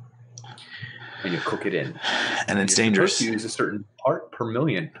 folks. And you cook it in. And it's dangerous. You use a certain part per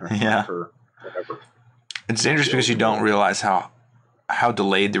million. Per whatever. It's dangerous because you don't realize how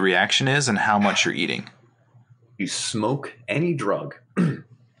delayed the reaction is and how much you're eating. You smoke any drug,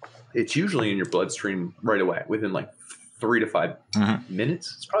 it's usually in your bloodstream right away, within like 3 to 5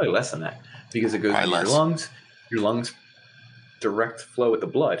 minutes. It's probably less than that because it goes into your lungs. Your lungs direct flow with the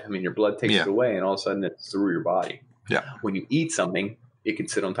blood. I mean, your blood takes it away, and all of a sudden it's through your body. Yeah. When you eat something, it can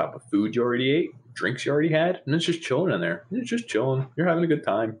sit on top of food you already ate, drinks you already had, and it's just chilling in there. It's just chilling. You're having a good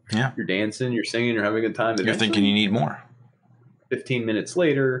time. Yeah. You're dancing, you're singing, you're having a good time. You're thinking you need more. 15 minutes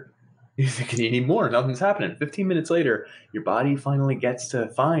later, you're thinking you need more. Nothing's happening. 15 minutes later, your body finally gets to,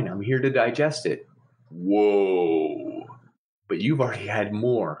 fine, I'm here to digest it. Whoa. But you've already had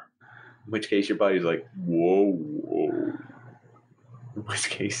more. In which case, your body's like, whoa, whoa. In which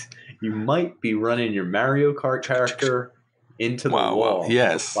case, you might be running your Mario Kart character into the wall.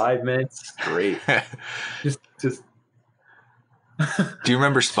 Yes. For 5 minutes straight. just. Do you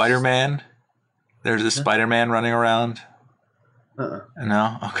remember Spider-Man? There's a Spider-Man running around.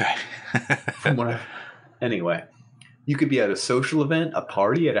 No? Okay. Anyway, you could be at a social event, a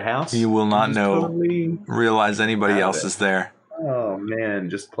party, at a house. You will not realize anybody else is there. Oh, man.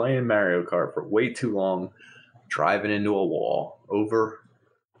 Just playing Mario Kart for way too long, driving into a wall over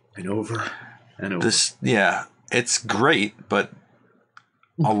and over and over. It's great, but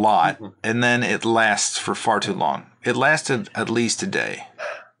a lot. And then it lasts for far too long. It lasted at least a day.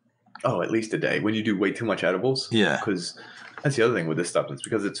 Oh, at least a day. When you do way too much edibles? Yeah. Because that's the other thing with this stuff. It's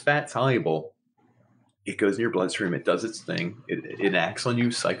because it's fat soluble. It goes in your bloodstream. It does its thing. It acts on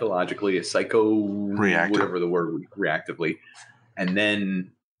you psychologically, whatever the word, reactively. And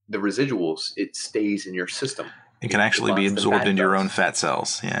then the residuals, it stays in your system. It can actually be absorbed into your own fat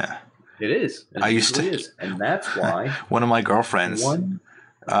cells. Yeah. It is. And that's why. One of my girlfriends,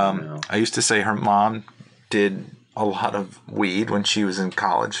 I used to say her mom did a lot of weed when she was in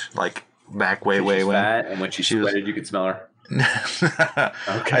college, like back way when. Fat, and when she sweated, you could smell her.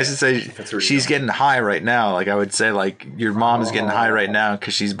 Okay. I used to say she's getting high right now. Like I would say, like your mom is getting high right now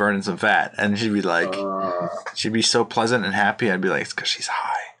because she's burning some fat, and she'd be like, she'd be so pleasant and happy. I'd be like, it's because she's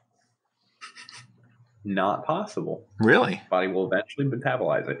high. Not possible. Really? Body will eventually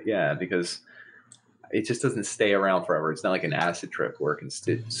metabolize it. Yeah, because it just doesn't stay around forever. It's not like an acid trip where it can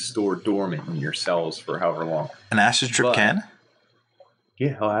store dormant in your cells for however long. An acid trip can?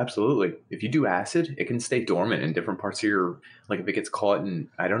 Yeah, oh, absolutely. If you do acid, it can stay dormant in different parts of your, like if it gets caught in,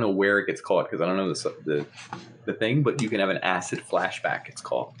 I don't know where it gets caught because I don't know the thing, but you can have an acid flashback, it's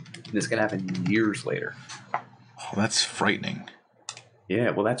called. And this can happen years later. Oh, that's frightening.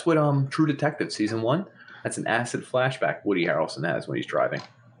 Yeah, well, that's what True Detective Season 1, that's an acid flashback Woody Harrelson has when he's driving.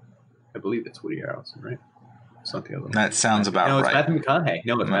 I believe it's Woody Harrelson, right? It's not the other one. That sounds about right. No, it's Matthew McConaughey.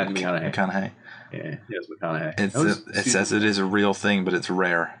 No, it's Matthew McConaughey. Yeah, it's McConaughey. It says it is a real thing, but it's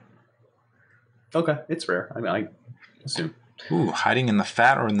rare. Okay, it's rare. I mean, I assume. Ooh, hiding in the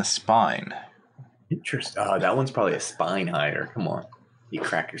fat or in the spine? Interesting. Oh, that one's probably a spine hider. Come on. You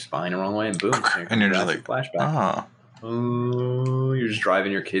crack your spine the wrong way and boom. And you're just like, flashback. Oh, you're just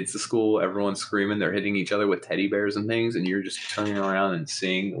driving your kids to school. Everyone's screaming. They're hitting each other with teddy bears and things. And you're just turning around and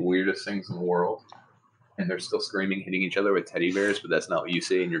seeing the weirdest things in the world. And they're still screaming, hitting each other with teddy bears. But that's not what you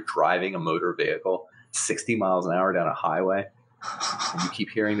see. And you're driving a motor vehicle 60 miles an hour down a highway. And you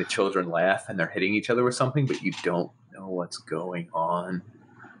keep hearing the children laugh. And they're hitting each other with something. But you don't know what's going on.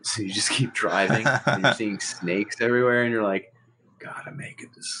 So you just keep driving. And you're seeing snakes everywhere. And you're like, gotta make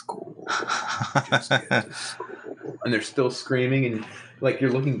it to school. Just get to school. And they're still screaming, and like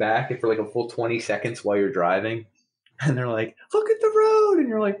you're looking back for like a full 20 seconds while you're driving, and they're like, look at the road, and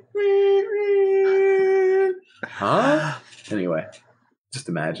you're like, huh? Anyway, just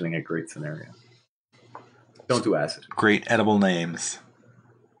imagining a great scenario. Don't do acid. Great edible names.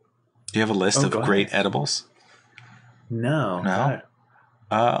 Do you have a list of great edibles? No.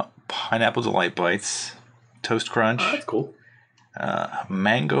 Pineapple Delight Bites, Toast Crunch. Oh, that's cool.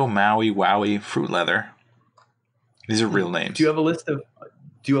 Mango Maui Wowie Fruit Leather. These are real names. Do you have a list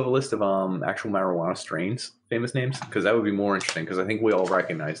of actual marijuana strains, famous names? Because that would be more interesting. Because I think we all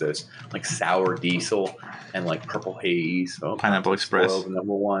recognize those, like Sour Diesel and like Purple Haze. Pineapple Express,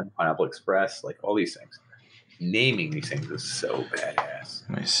 number one. Pineapple Express, like all these things. Naming these things is so badass.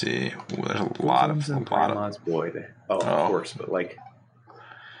 Let me see. Ooh, there's a lot of. Boy, of course, but like,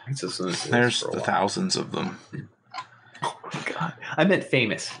 there's thousands of them. Oh my god! I meant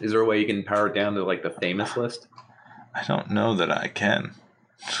famous. Is there a way you can power it down to like the famous list? I don't know that I can.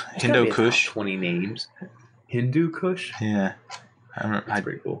 Hindu Kush. 20 names. Hindu Kush? Yeah. That's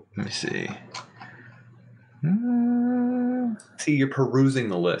pretty cool. Let me see. See, you're perusing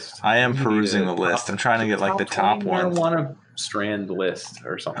the list. I am perusing the list. I'm trying to get like the top one. Marijuana strand list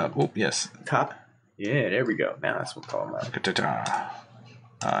or something. Yes. Top. Yeah, there we go. Now that's what I'm talking about.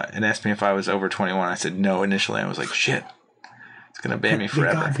 It asked me if I was over 21. I said no initially. I was like, shit. It's going to ban me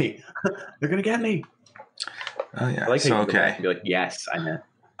forever. They got me. They're going to get me. Oh, yeah. I like so, okay. Be like, yes, I meant.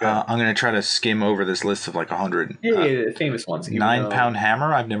 I'm going to try to skim over this list of like 100. Yeah, the famous ones. 9-Pound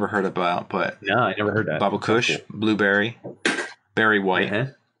Hammer, I've never heard about, but. No, I never heard that. Baba Kush, cool. Blueberry, Berry White.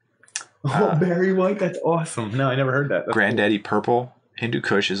 Uh-huh. Berry White, that's awesome. No, I never heard that. That's Granddaddy cool. Purple, Hindu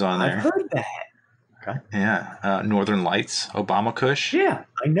Kush is on there. I've heard that. Okay. Yeah. Northern Lights, Obama Kush. Yeah,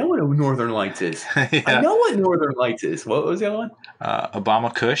 I know what Northern Lights is. Yeah. I know what Northern Lights is. What was the other one?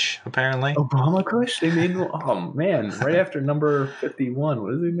 Obama Kush, apparently. Obama Kush? They made, oh man, right after number 51.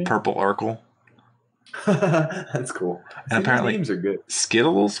 What does it mean? Purple Urkel. That's cool. And apparently names are good.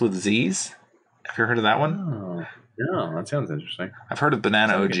 Skittles with Z's. Have you heard of that one? Oh, no, that sounds interesting. I've heard of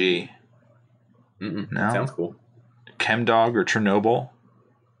Banana OG. No? That sounds cool. Chemdog or Chernobyl.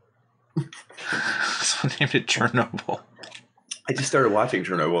 Someone named it Chernobyl. I just started watching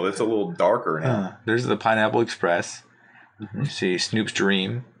Chernobyl. It's a little darker now. There's the Pineapple Express. You see Snoop's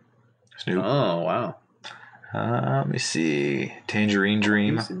Dream. Snoop. Oh, wow. Let me see. Tangerine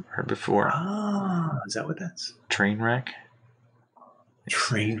Dream. Heard before. Is that what that's? Trainwreck.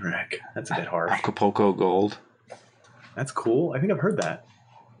 Trainwreck. That's a bit harsh. Acapulco Gold. That's cool. I think I've heard that.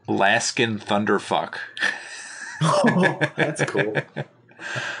 Alaskan Thunderfuck. Oh, that's cool.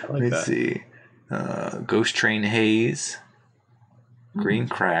 Let me see. Ghost Train Haze. Green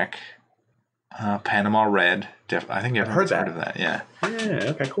Crack. Panama Red. I think I've heard of that. Yeah.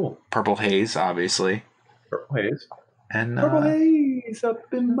 Yeah. Okay. Cool. Purple Haze, obviously. Purple Haze. And Purple Haze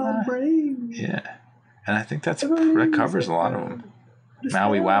up in my brain. Yeah. And I think that covers a lot of them.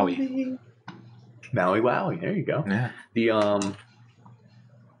 Maui Wowie. Maui Wowie. There you go. Yeah.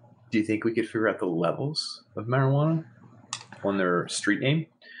 Do you think we could figure out the levels of marijuana on their street name?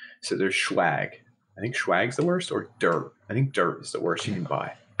 So there's swag. I think swag's the worst, or dirt. I think dirt is the worst you can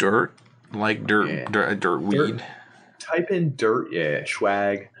buy. Dirt? Like dirt, yeah. dirt weed? Dirt. Type in dirt, yeah.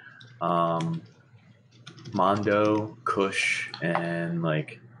 Swag, Mondo, Kush, and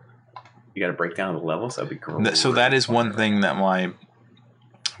like you got to break down the levels. That'd be great. So that is one thing that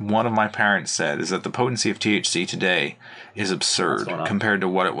one of my parents said, is that the potency of THC today is absurd compared to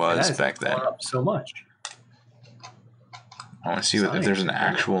what it was back then. Gone up so much. I want to see if there's an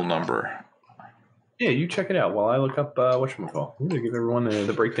actual number. Yeah, you check it out while I look up whatchamacallit. I'm going to give everyone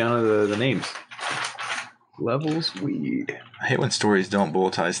the breakdown of the names. Levels weed. I hate when stories don't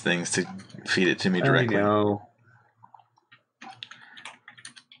bulletize things to feed it to me directly. I know.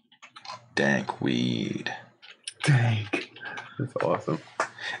 Dank weed. Dank. That's awesome.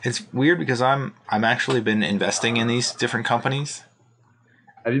 It's weird because I'm actually been investing in these different companies.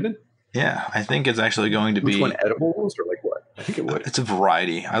 Have you been? Yeah, I think it's actually going to be. Which one, edibles or like what? I think it would. It's a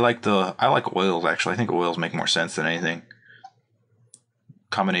variety. I like oils actually. I think oils make more sense than anything.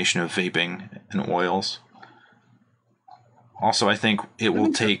 Combination of vaping and oils. Also, I think it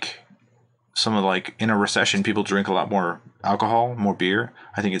will take some of, like, in a recession, people drink a lot more alcohol, more beer.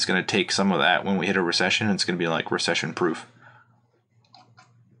 I think it's going to take some of that when we hit a recession. It's going to be like recession proof.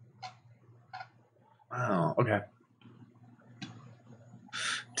 Wow. Okay.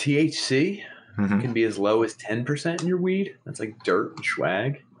 THC can be as low as 10% in your weed. That's like dirt and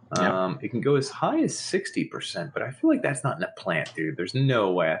swag. Yep. It can go as high as 60%, but I feel like that's not in a plant, dude. There's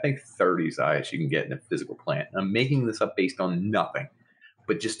no way. I think 30 is the highest you can get in a physical plant. I'm making this up based on nothing,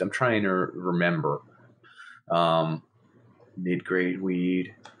 but just I'm trying to remember. Mid-grade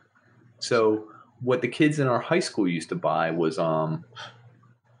weed. So what the kids in our high school used to buy was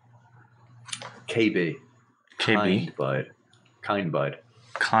KB. Kind Bud.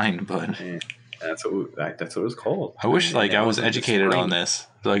 Yeah, that's what it was called. I wish I was educated on this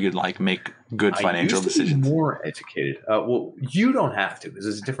so I could make good financial decisions. More educated. Well, you don't have to because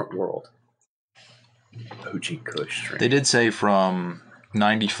it's a different world. OG Kush strain. They did say from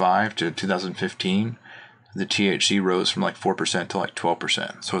 95 to 2015, the THC rose from 4% to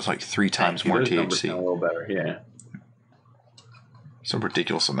 12%. So it's 3 times more THC. A little better, yeah. It's a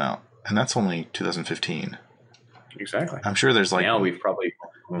ridiculous amount, and that's only 2015. Exactly. I'm sure there's now we've probably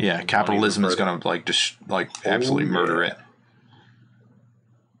capitalism is going to just absolutely murder it.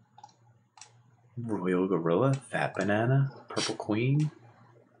 Royal Gorilla, Fat Banana, Purple Queen,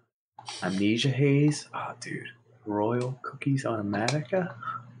 Amnesia Haze. Oh, dude, Royal Cookies Automatica.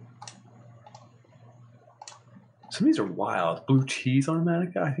 Some of these are wild. Blue Cheese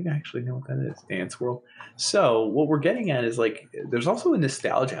Automatica. I think I actually know what that is. Dance World. So what we're getting at is there's also a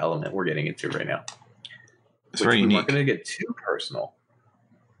nostalgia element we're getting into right now. It's very unique. We're not going to get too personal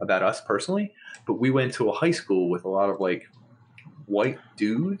about us personally, but we went to a high school with a lot of white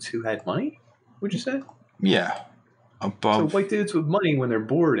dudes who had money. Would you say? Yeah. So white dudes with money, when they're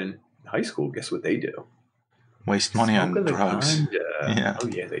bored in high school, guess what they do? Waste money on drugs. Yeah. Oh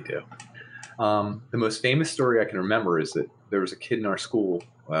yeah, they do. The most famous story I can remember is that there was a kid in our school,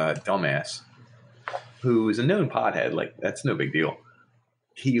 dumbass, who is a known pothead. That's no big deal.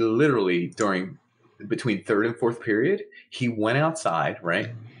 He literally, between third and fourth period, he went outside,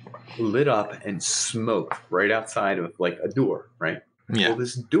 right? Lit up and smoked right outside of a door, right? Yeah. Well,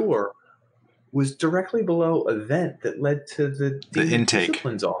 this door was directly below a vent that led to the Dean of intake.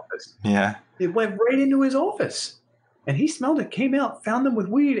 Discipline's office. Yeah. It went right into his office. And he smelled it, came out, found them with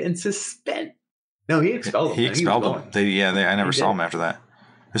weed, and suspended. No, he expelled them. He expelled them. I never saw him after that.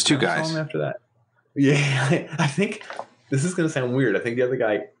 There's two guys. Saw him after that. Yeah, I think this is going to sound weird. I think the other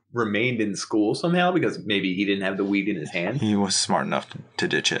guy remained in school somehow because maybe he didn't have the weed in his hand. He was smart enough to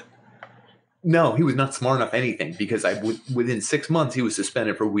ditch it. No, he was not smart enough anything because within 6 months he was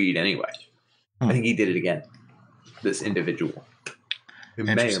suspended for weed anyway. I think he did it again. This individual. Who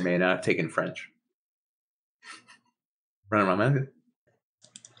may or may not have taken French. Run around my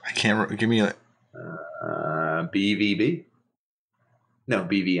I can't give me a BVB. No,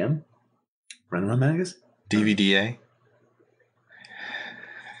 BVM. Run around Magus? DVDA?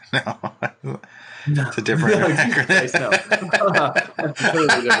 No. It's a different acronym. Christ, no. That's a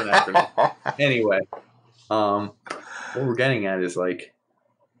totally different acronym. Anyway, what we're getting at is like...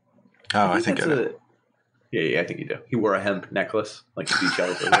 I think I do. Yeah, I think you do. He wore a hemp necklace, like a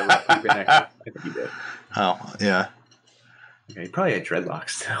seashells or whatever. I think he did. Oh, yeah. Okay, he probably had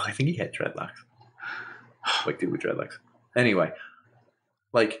dreadlocks, too. I think he had dreadlocks. Like dude with dreadlocks. Anyway,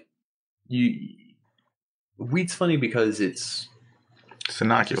 like, weed's funny because it's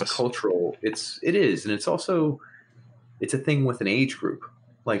innocuous. It's cultural. It is, and it's also it's a thing with an age group.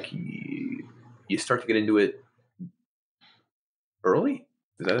 Like you start to get into it early.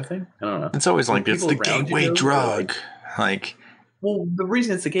 Is that a thing? I don't know. It's always like it's the gateway drug. Like, well, the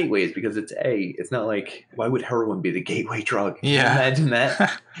reason it's the gateway is because it's not like why would heroin be the gateway drug? Yeah, imagine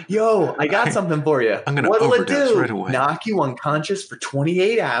that. Yo, I got something for you. I'm gonna What'll it overdose do? right away. Knock you unconscious for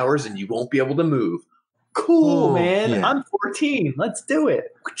 28 hours and you won't be able to move. Cool, man. Yeah. I'm 14. Let's do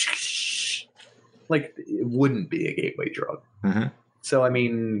it. Like, it wouldn't be a gateway drug. Mm-hmm. So, I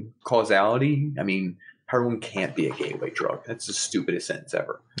mean, causality. I mean, heroin can't be a gateway drug. That's the stupidest sentence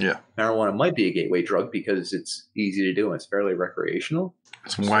ever. Yeah. Marijuana might be a gateway drug because it's easy to do and it's fairly recreational.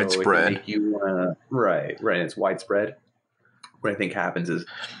 It's widespread. It can make you, right. It's widespread. What I think happens is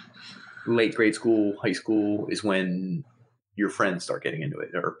late grade school, high school is when your friends start getting into it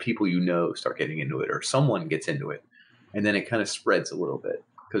or people you know start getting into it or someone gets into it. And then it kind of spreads a little bit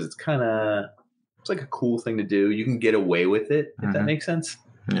because it's like a cool thing to do. You can get away with it, if that makes sense.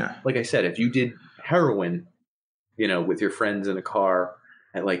 Yeah. Like I said, if you did heroin, with your friends in a car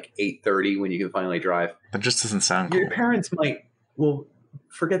at like 8:30 when you can finally drive. That just doesn't sound cool. Your parents might, well,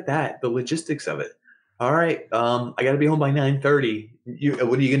 forget that. The logistics of it. All right, I got to be home by 9:30.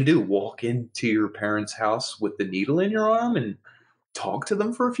 What are you going to do? Walk into your parents' house with the needle in your arm and talk to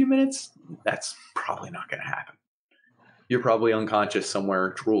them for a few minutes? That's probably not going to happen. You're probably unconscious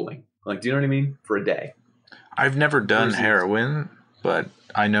somewhere drooling. Like, do you know what I mean? For a day. I've never done heroin, but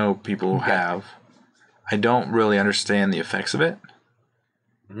I know people who have. I don't really understand the effects of it.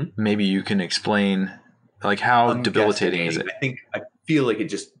 Mm-hmm. Maybe you can explain, like, how debilitating is it? I feel like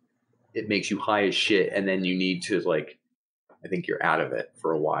it makes you high as shit, and then you need to, like, I think you're out of it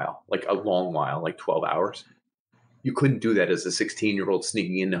for a while, like a long while, like 12 hours. You couldn't do that as a 16-year-old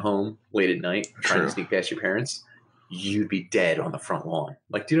sneaking into home late at night, trying to sneak past your parents. You'd be dead on the front lawn.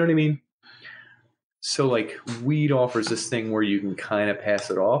 Like, do you know what I mean? So, like, weed offers this thing where you can kind of pass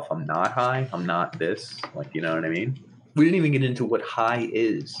it off. I'm not high. I'm not this. Like, you know what I mean? We didn't even get into what high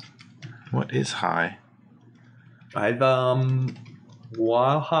is. What is high? I've,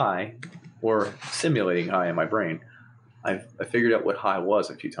 while high, or simulating high in my brain, I figured out what high was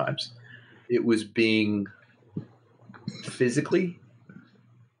a few times. It was being physically,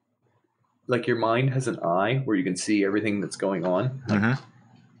 like your mind has an eye where you can see everything that's going on. Mm-hmm.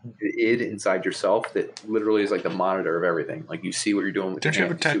 Id inside yourself that literally is like the monitor of everything. Like you see what you're doing with your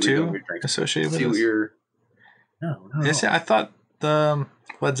hands. Don't you have a tattoo associated with this? No. Yes, I thought the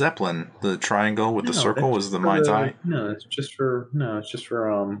Led Zeppelin, the triangle with the circle was the mind's eye. No, it's just for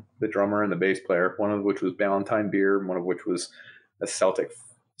the drummer and the bass player. One of which was Ballantine beer, and one of which was a Celtic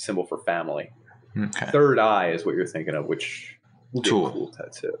symbol for family. Okay. Third eye is what you're thinking of, which will be a Tool. cool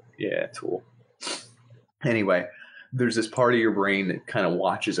tattoo. Yeah, Tool. Anyway, there's this part of your brain that kind of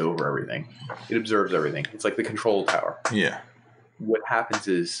watches over everything. It observes everything. It's like the control tower. Yeah. What happens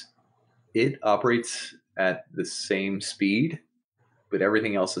is it operates at the same speed, but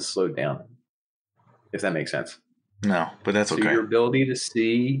everything else is slowed down. If that makes sense. No, but that's okay. So your ability to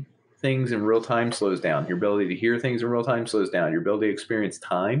see things in real time slows down. Your ability to hear things in real time slows down. Your ability to experience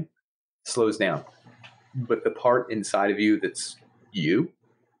time slows down. But the part inside of you that's you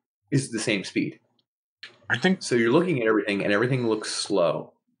is the same speed. I think so. You're looking at everything, and everything looks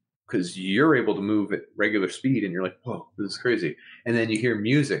slow because you're able to move at regular speed, and you're like, "Whoa, this is crazy!" And then you hear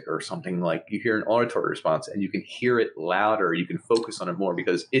music or something, like you hear an auditory response, and you can hear it louder. You can focus on it more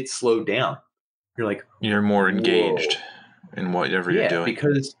because it's slowed down. You're like, You're more engaged whoa. in whatever you're Yeah, doing.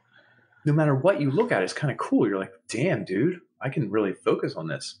 because no matter what you look at, it's kind of cool. You're like, damn, dude, I can really focus on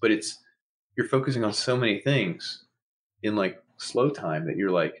this. But you're focusing on so many things in like slow time that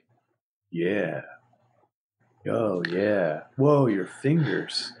you're like, yeah, oh yeah, whoa, your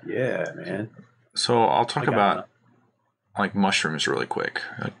fingers, yeah, man. So I'll talk Like, I don't about know. like mushrooms really quick.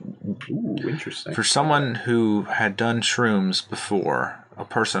 Like, Ooh, interesting. for someone who had done shrooms before, a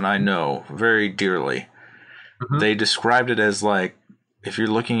person I know very dearly, Mm-hmm. they described it as like if you're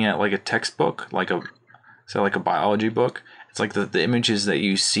looking at like a textbook, like a biology book, it's like the images that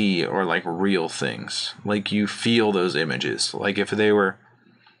you see are like real things. Like you feel those images. Like if they were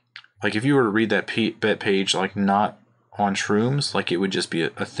like if you were to read that page like not on shrooms, like it would just be a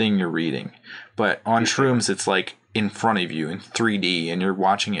thing you're reading. But on shrooms it's like in front of you in 3D and you're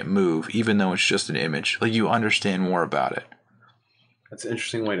watching it move even though it's just an image. Like you understand more about it. That's an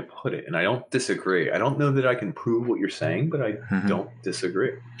interesting way to put it, and I don't disagree. I don't know that I can prove what you're saying, but I don't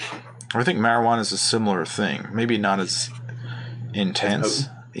disagree. I think marijuana is a similar thing. Maybe not as As intense.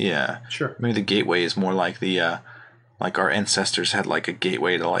 potent? Yeah. Sure. Maybe the gateway is more like the like our ancestors had like a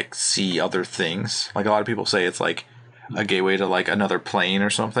gateway to like see other things. Like a lot of people say it's like a gateway to like another plane or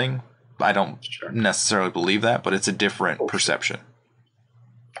something. I don't Sure. necessarily believe that, but it's a different perception.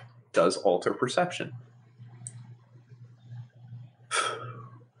 Does alter perception.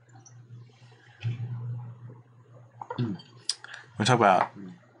 We talk about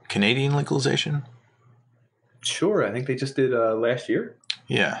Canadian legalization. Sure, I think they just did last year.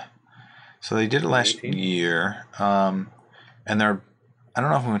 Yeah. So they did it last 2018? year. And they're, I don't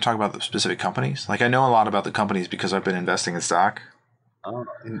know if I'm going to talk about the specific companies. Like I know a lot about the companies because I've been investing in stock.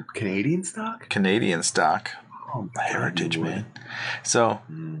 In Canadian stock? Canadian stock. Oh, Heritage, man. So,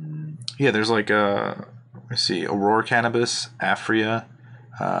 yeah, there's like let's see, Aurora Cannabis, Afria,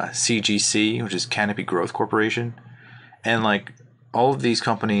 CGC, which is Canopy Growth Corporation, and like all of these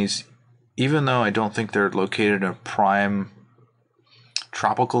companies, even though I don't think they're located in a prime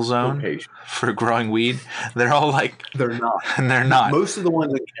tropical zone Location. for growing weed, they're all like They're not. and they're not. Most of the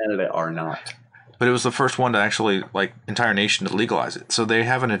ones in Canada are not. But it was the first one to actually like entire nation to legalize it, so they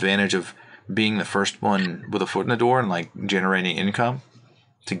have an advantage of being the first one with a foot in the door and like generating income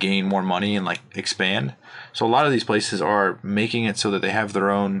to gain more money and like expand. So a lot of these places are making it so that they have their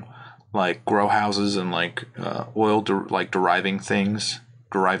own like grow houses and like deriving things,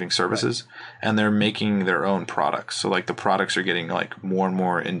 deriving services, and they're making their own products. So like the products are getting like more and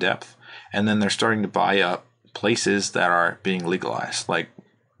more in depth, and then they're starting to buy up places that are being legalized, like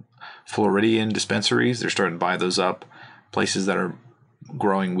Floridian dispensaries. They're starting to buy those up. Places that are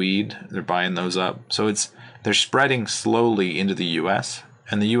growing weed, they're buying those up. So they're spreading slowly into the U.S.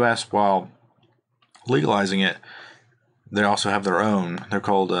 And the U.S., while legalizing it, they also have their own. They're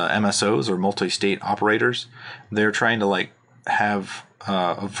called MSOs or multi-state operators. They're trying to like have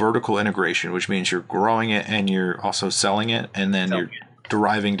a vertical integration, which means you're growing it and you're also selling it, and then you're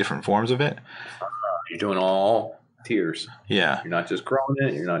deriving different forms of it. You're doing all tiers. Yeah. You're not just growing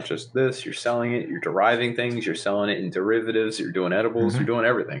it. You're not just this. You're selling it. You're deriving things. You're selling it in derivatives. You're doing edibles. You're doing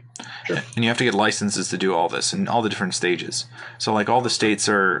everything. Sure. And you have to get licenses to do all this in all the different stages. So like all the states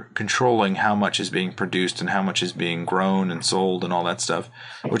are controlling how much is being produced and how much is being grown and sold and all that stuff,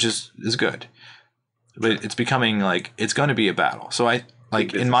 which is good. But it's becoming like it's going to be a battle. So I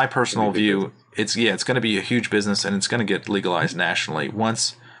like in my personal view, it's going to be a huge business and it's going to get legalized nationally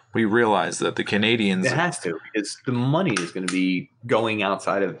once we realize that the Canadians... It has to, because the money is going to be going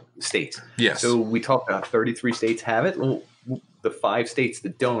outside of states. Yes. So we talked about 33 states have it. Well, the 5 states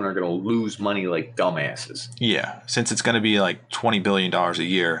that don't are going to lose money like dumbasses. Yeah. Since it's going to be like $20 billion a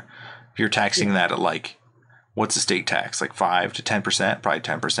year, if you're taxing that at like, what's the state tax? Like 5 to 10%? Probably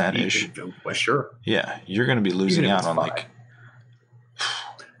 10%-ish. Well, sure. Yeah. You're going to be losing out on 5. like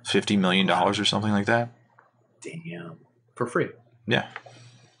 $50 million or something like that. Damn. For free. Yeah.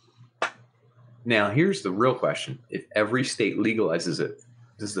 Now, here's the real question. If every state legalizes it,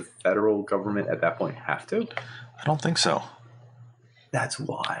 does the federal government at that point have to? I don't think so. That's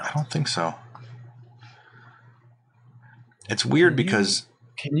wild. I don't think so. It's weird because...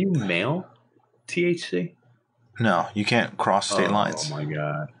 Can you mail THC? No, you can't cross state lines. Oh, my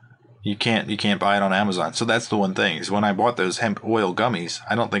God. You can't buy it on Amazon. So that's the one thing, is when I bought those hemp oil gummies,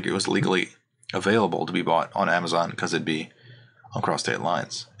 I don't think it was legally available to be bought on Amazon because it'd be across state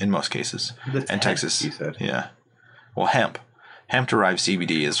lines in most cases. That's and hemp, Texas, you said. Yeah. Well, hemp-derived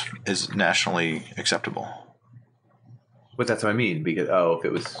CBD is nationally acceptable. But that's what I mean, because if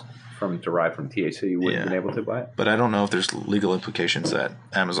it was derived from THC, you wouldn't have been able to buy it. But I don't know if there's legal implications that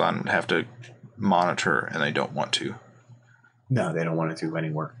Amazon would have to monitor, and they don't want to. No, they don't want it to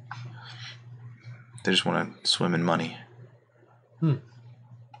anywhere. They just want to swim in money. Hmm.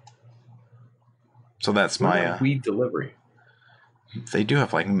 So that's What my about weed delivery? They do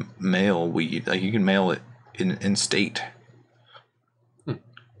have like mail weed. Like you can mail it in state.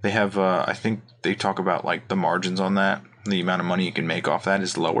 They have I think they talk about like the margins on that. The amount of money you can make off that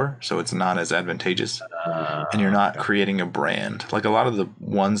is lower, so it's not as advantageous. And you're not creating a brand. Like a lot of the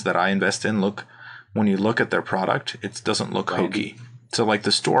ones that I invest in, when you look at their product, it doesn't look hokey. So like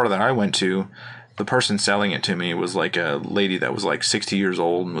the store that I went to, the person selling it to me was like a lady that was like 60 years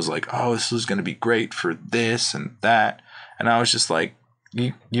old and was like, oh, this is going to be great for this and that. And I was just like,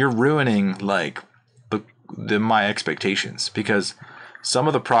 you're ruining like my expectations, because some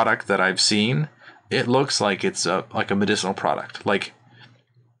of the product that I've seen, it looks like it's like a medicinal product. Like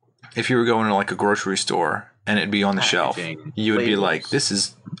if you were going to like a grocery store and it'd be on the shelf, you would be like, this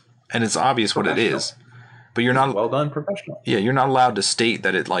is, and it's obvious what it is, but you're not well done, professional. Yeah, you're not allowed to state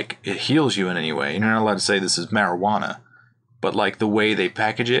that it heals you in any way. You're not allowed to say this is marijuana, but like the way they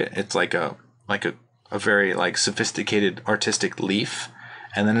package it, it's like a very like sophisticated artistic leaf,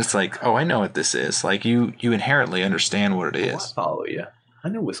 and then it's like, oh, I know what this is. Like you inherently understand what it is. I follow you. I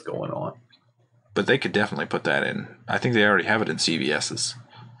know what's going on. But they could definitely put that in. I think they already have it in CVS's.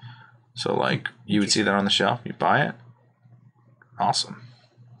 So like you would see that on the shelf, you buy it. Awesome.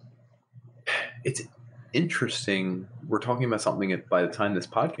 It's interesting. We're talking about something that by the time this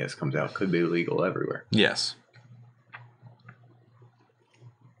podcast comes out could be legal everywhere. Yes.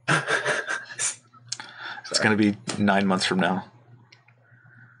 It's going to be 9 months from now.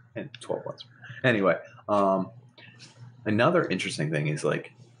 And 12 months. Anyway, another interesting thing is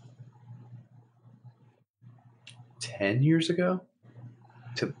like 10 years ago,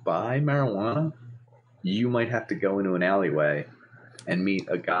 to buy marijuana, you might have to go into an alleyway and meet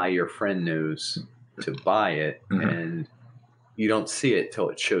a guy your friend knows to buy it, and you don't see it till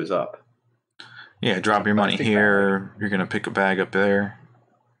it shows up. Yeah, drop your money here. You're going to pick a bag up there.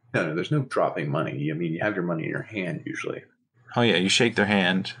 No, there's no dropping money. I mean, you have your money in your hand usually. Oh, yeah, you shake their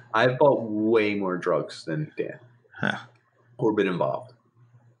hand. I've bought way more drugs than Dan. Huh. Or been involved.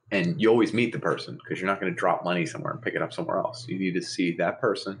 And you always meet the person because you're not going to drop money somewhere and pick it up somewhere else. You need to see that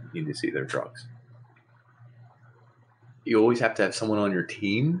person. You need to see their drugs. You always have to have someone on your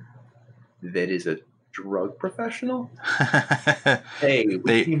team that is a drug professional. Hey,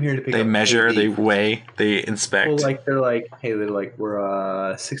 we came here to pick up. They measure, they weigh, they inspect. Well, they're like,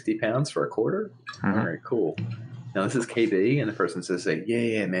 we're 60 pounds for a quarter. Mm-hmm. All right, cool. Now this is KB, and the person says,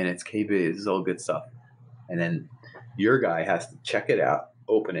 yeah, man, it's KB. This is all good stuff. And then your guy has to check it out,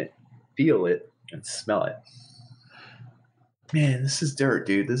 open it, feel it, and smell it. Man, this is dirt,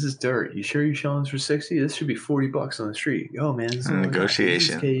 dude. This is dirt. You sure you're selling this for 60? This should be $40 on the street. Oh, man, this is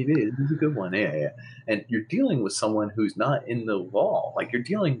negotiation. This is KB. This is a good one. Yeah. And you're dealing with someone who's not in the law. Like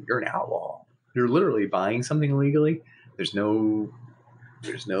you're an outlaw. You're literally buying something illegally. There's no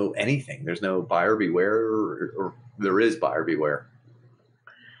anything. There's no buyer beware, or there is buyer beware.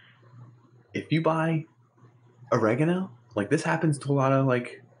 If you buy oregano, like this happens to a lot of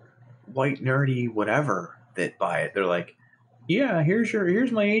like white nerdy whatever that buy it. They're like, yeah, here's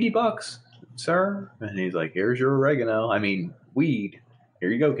my $80, sir. And he's like, here's your oregano. I mean, weed. Here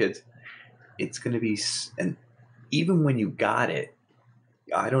you go, kids. It's going to be, and even when you got it,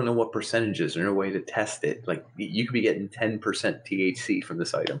 I don't know what percentages. There's no way to test it. Like you could be getting 10% THC from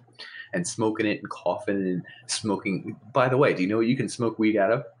this item and smoking it and coughing and smoking. By the way, do you know what you can smoke weed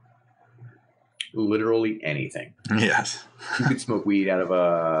out of? Literally anything. Yes. You could smoke weed out of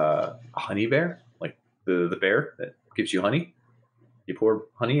a honey bear, like the bear that gives you honey. You pour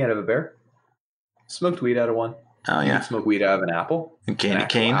honey out of a bear. Smoked weed out of one. Oh, yeah. You can smoke weed out of an apple. A candy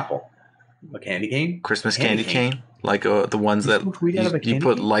cane. Apple. A candy cane? Christmas candy cane. Like the ones that you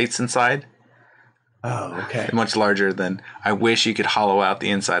put lights inside. Oh, okay. They're much larger than. I wish you could hollow out the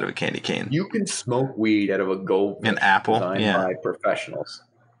inside of a candy cane. You can smoke weed out of a gold. An apple, designed by professionals.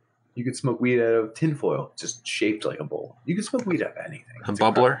 You can smoke weed out of tinfoil, just shaped like a bowl. You can smoke weed out of anything. A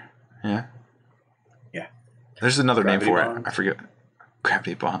bubbler? Yeah. Yeah. There's another name for bomb. it. I forget.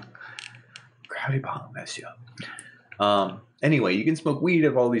 Gravity bomb. Gravity bomb, that's you. Anyway, you can smoke weed out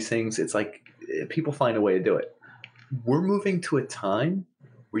of all these things. It's like people find a way to do it. We're moving to a time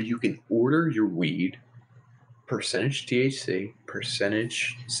where you can order your weed, percentage THC,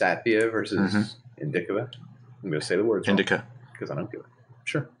 percentage sativa versus indica. I'm going to say the words indica because I don't give it.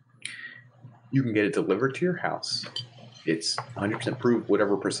 Sure. You can get it delivered to your house. It's 100% proof,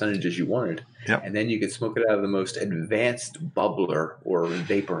 whatever percentages you wanted. Yep. And then you can smoke it out of the most advanced bubbler or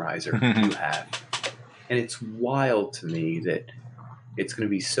vaporizer you have. And it's wild to me that it's going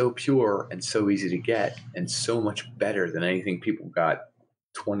to be so pure and so easy to get and so much better than anything people got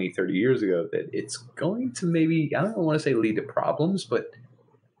 20, 30 years ago that it's going to maybe, I don't want to say lead to problems, but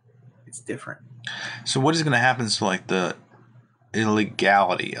it's different. So what is going to happen to like the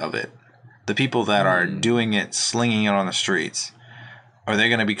illegality of it? The people that are doing it, slinging it on the streets, are they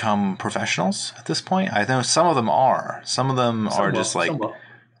going to become professionals at this point? I know some of them are. Some of them are just like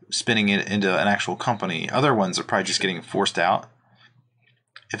spinning it into an actual company. Other ones are probably just getting forced out.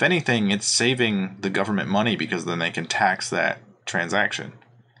 If anything, it's saving the government money because then they can tax that transaction.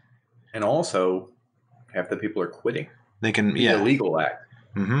 And also, half the people are quitting. They can, the Legal Act.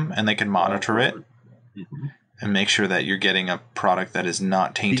 And they can monitor it and make sure that you're getting a product that is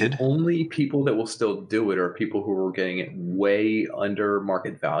not tainted. The only people that will still do it are people who are getting it way under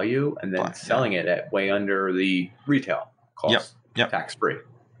market value and then selling it at way under the retail cost. Tax-free.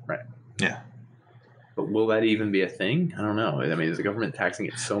 Right. Yeah. But will that even be a thing? I don't know. I mean, is the government taxing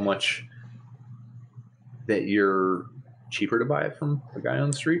it so much that you're cheaper to buy it from a guy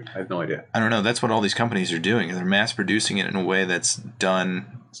on the street? I have no idea. I don't know. That's what all these companies are doing. They're mass producing it in a way that's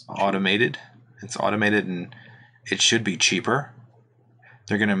done automated. It's automated and it should be cheaper.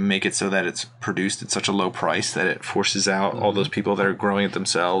 They're going to make it so that it's produced at such a low price that it forces out all those people that are growing it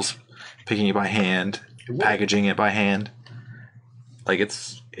themselves, picking it by hand, packaging it by hand. Like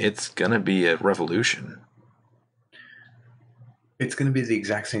it's going to be a revolution. It's going to be the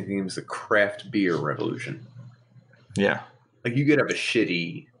exact same thing as the craft beer revolution. Yeah. Like you could have a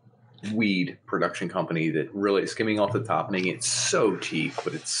shitty weed production company that really is skimming off the top, making it so cheap,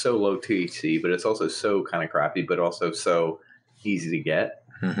 but it's so low THC, but it's also so kind of crappy, but also so easy to get.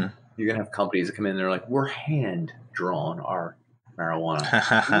 Mm-hmm. You're going to have companies that come in and they're like, we're hand drawn our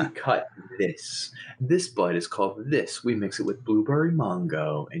marijuana. We cut this. This bud is called this. We mix it with blueberry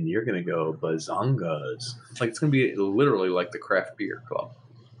mango, and you're going to go bazongas. Like it's going to be literally like the craft beer club.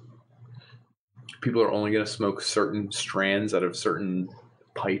 People are only going to smoke certain strands out of certain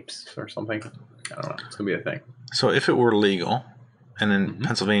pipes or something. I don't know. It's going to be a thing. So if it were legal, and in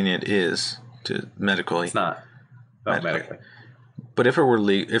Pennsylvania it is to medically. It's not. Not medically. But if it were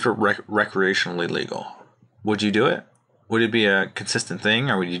recreationally legal, would you do it? Would it be a consistent thing,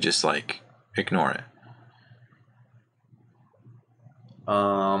 or would you just like ignore it?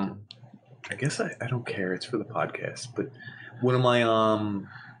 I guess I don't care. It's for the podcast. But one of my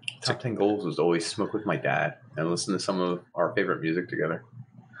top 10 goals was always smoke with my dad and listen to some of our favorite music together.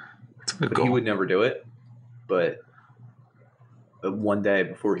 That's a good goal. He would never do it, but one day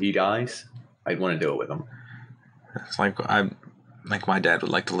before he dies, I'd want to do it with him. It's like my dad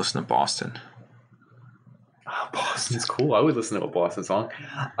would like to listen to Boston. Oh, Boston's cool. I would listen to a Boston song.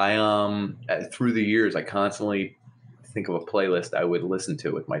 I through the years, I constantly think of a playlist I would listen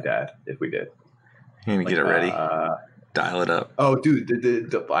to with my dad if we did. You need to get it ready. Dial it up. Oh,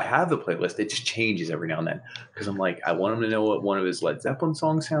 dude, I have the playlist. It just changes every now and then because I'm like, I want him to know what one of his Led Zeppelin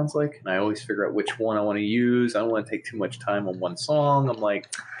songs sounds like, and I always figure out which one I want to use. I don't want to take too much time on one song. I'm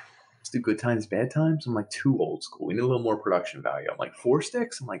like, let's do Good Times, Bad Times. I'm like, too old school. We need a little more production value. I'm like, Four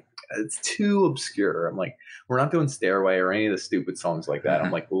Sticks. I'm like, it's too obscure. I'm like, we're not doing Stairway or any of the stupid songs like that.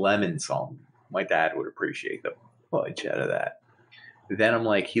 I'm like, Lemon Song. My dad would appreciate the fudge out of that. Then I'm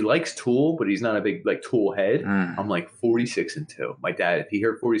like, he likes Tool, but he's not a big like Tool head. I'm like 46 and 2. My dad, if he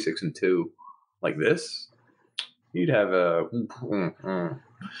heard 46 and 2 like this, he'd have a.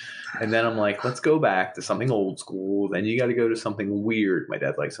 And then I'm like, let's go back to something old school. Then you got to go to something weird. My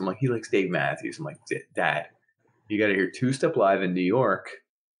dad likes. I'm like, he likes Dave Matthews. I'm like, Dad, you got to hear Two Step Live in New York.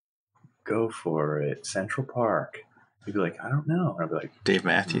 Go for it, Central Park. He'd be like, I don't know. And I'd be like, Dave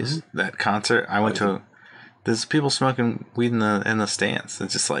Matthews, that concert I went to. There's people smoking weed in the stands.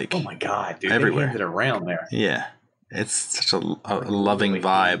 It's just like, oh my god, dude! Everywhere. They hand it around there. Yeah, it's such a loving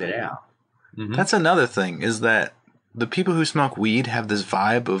vibe. That's another thing is that the people who smoke weed have this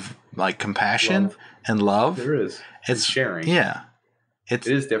vibe of like compassion and love. There is. It's sharing. Yeah, it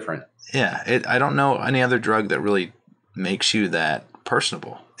is different. Yeah, I don't know any other drug that really makes you that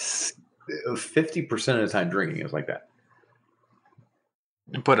personable. 50% of the time, drinking is like that.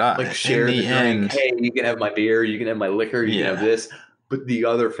 But like share in the end, hey, you can have my beer, you can have my liquor, you can have this. But the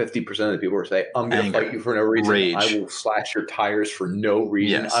other 50% of the people are saying, I'm going to fight you for no reason. Rage. I will slash your tires for no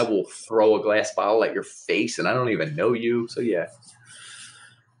reason. Yes. I will throw a glass bottle at your face, and I don't even know you. So, yeah.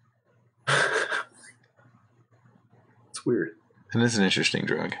 It's weird. It is an interesting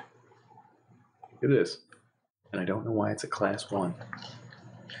drug. It is. And I don't know why it's a class 1.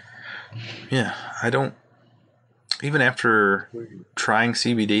 Yeah, I don't. Even after trying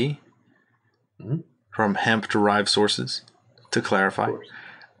CBD from hemp-derived sources, to clarify,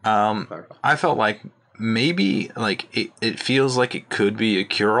 I felt like maybe like it feels like it could be a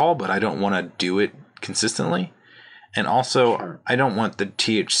cure-all, but I don't want to do it consistently. And also, Sure. I don't want the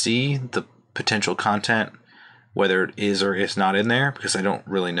THC, the potential content, whether it is or is not in there, because I don't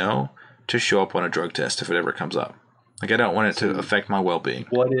really know, to show up on a drug test if it ever comes up. Like, I don't want it to affect my well-being.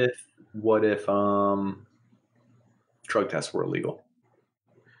 What if drug tests were illegal?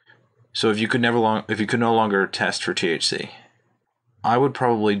 So if you could no longer test for THC, I would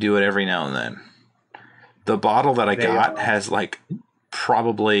probably do it every now and then. The bottle that I got has like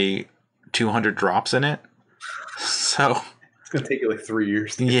probably 200 drops in it. So it's gonna take you like 3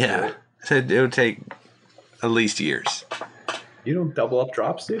 years. Yeah, it would take at least years. You don't double up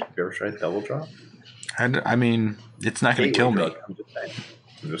drops, dude? Have you ever tried double drop? I mean, it's not going to kill me. I'm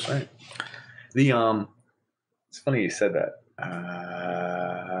just saying. It's funny you said that.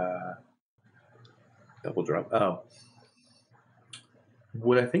 Double drop. Oh.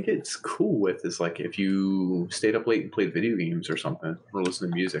 What I think it's cool with is like if you stayed up late and played video games or something or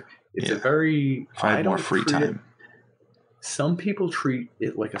listened to music. It's a very... If I had more free time. Some people treat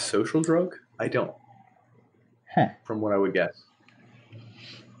it like a social drug. I don't. From what I would guess.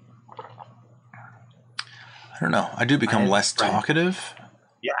 I don't know. I do become less talkative,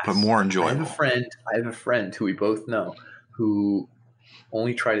 but more enjoyable. I have a friend who we both know who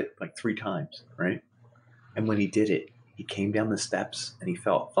only tried it like 3 times, right? And when he did it, he came down the steps and he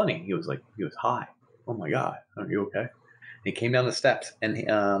felt funny. He was high. Oh my God, are you okay? And he came down the steps and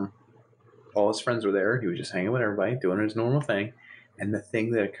all his friends were there. He was just hanging with everybody, doing his normal thing. And the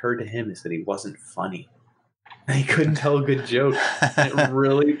thing that occurred to him is that he wasn't funny. And he couldn't tell a good joke. And it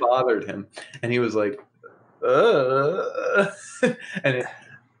really bothered him. And he was like, and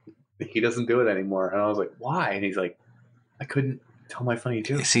he doesn't do it anymore. And I was like, why? And he's like, I couldn't tell my funny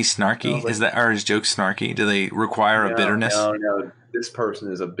joke. Is he snarky? Like, are his jokes snarky? Do they require a bitterness? No. This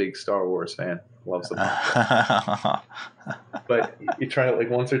person is a big Star Wars fan. Loves them. But he tried it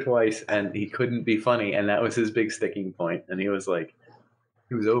like once or twice, and he couldn't be funny, and that was his big sticking point. And he was like,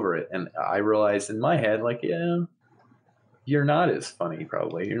 he was over it. And I realized in my head, like, yeah, you're not as funny,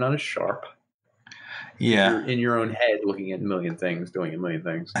 probably. You're not as sharp. Yeah. You're in your own head looking at a million things, doing a million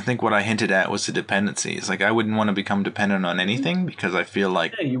things. I think what I hinted at was the dependency. It's like I wouldn't want to become dependent on anything because I feel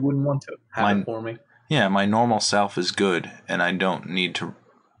like... Yeah, you wouldn't want to have it for me. Yeah, my normal self is good, and I don't need to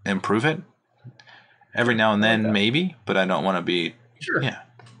improve it. Every now and then, maybe, but I don't want to be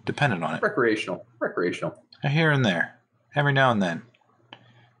dependent on it. Recreational. Here and there. Every now and then.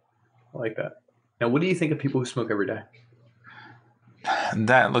 I like that. Now, what do you think of people who smoke every day?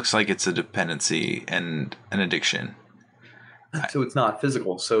 That looks like it's a dependency and an addiction. So it's not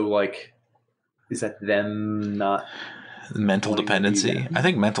physical. So, like, is that them not... Mental dependency? I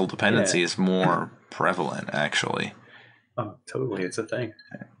think mental dependency is more prevalent, actually. Oh, totally. It's a thing.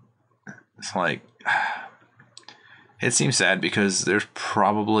 It's like... It seems sad because there's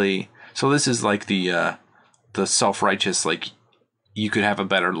probably... So this is like the self-righteous, like, you could have a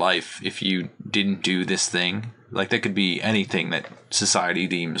better life if you didn't do this thing. Like, that could be anything that society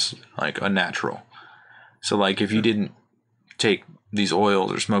deems, like, unnatural. So, like, if you didn't take these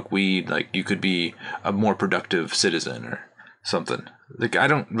oils or smoke weed, like, you could be a more productive citizen or something. Like, I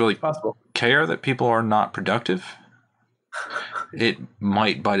don't really care that people are not productive. It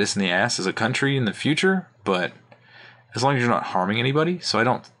might bite us in the ass as a country in the future, but as long as you're not harming anybody, so I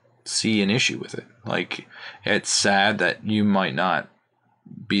don't see an issue with it. Like, it's sad that you might not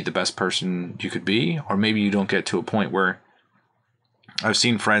be the best person you could be, or maybe you don't get to a point where I've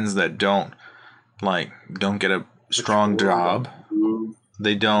seen friends that don't get a strong job.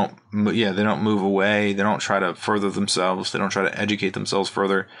 They don't move away. They don't try to further themselves. They don't try to educate themselves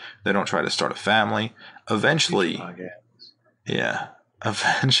further. They don't try to start a family. Eventually, they're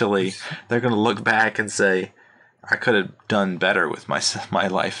going to look back and say, I could have done better with my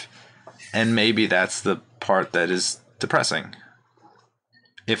life. And maybe that's the part that is depressing.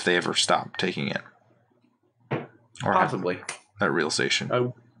 If they ever stop taking it. Or possibly. That realization.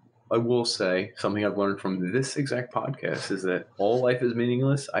 I will say something I've learned from this exact podcast is that all life is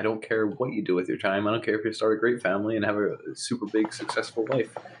meaningless. I don't care what you do with your time. I don't care if you start a great family and have a super big, successful life.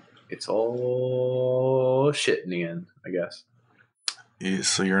 It's all shit in the end, I guess. Yeah,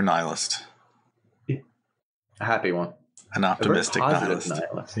 so you're a nihilist. Yeah. A happy one. An optimistic nihilist.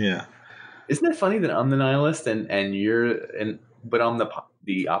 Yeah. Isn't it funny that I'm the nihilist and but I'm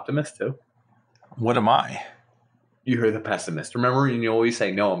the optimist too? What am I? You're the pessimist. Remember, you always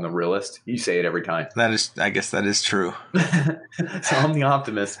say, no, I'm the realist. You say it every time. I guess that is true. So I'm the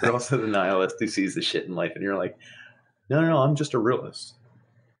optimist, but also the nihilist who sees the shit in life. And you're like, no, I'm just a realist.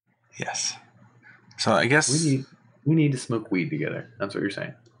 Yes. So I guess... We need to smoke weed together. That's what you're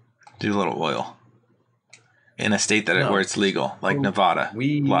saying. Do a little oil. In a state where it's legal, like Nevada,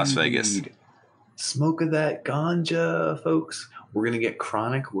 Las Vegas. Smoke of that ganja, folks. We're gonna get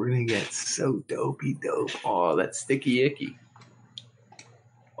chronic. We're gonna get so dopey dope. Oh, that sticky icky.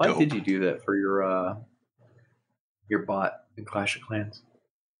 Why Dope. did you do that for your bot in Clash of Clans?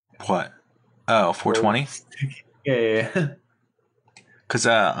 What? Oh, 420? Yeah. Because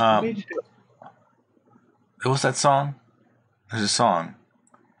What made you do it? what was that song? There's a song.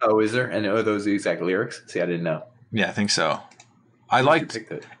 Oh, is there? And are those the exact lyrics? See, I didn't know. Yeah, I think so. Why did you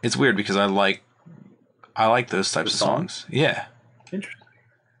pick it? It's weird because I like those types of songs. Yeah. Interesting.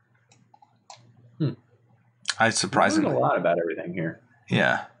 I We surprisingly learned a lot about everything here.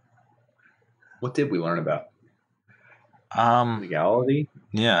 Yeah. What did we learn about? Legality,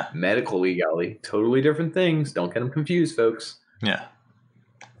 Yeah. medical legality, totally different things. Don't get them confused, folks. Yeah.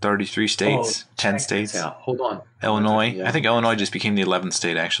 33 states, 10 states. Hold on. Illinois. I think Illinois just became the 11th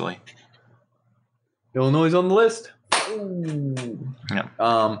state, actually. Illinois is on the list. Ooh. Yeah.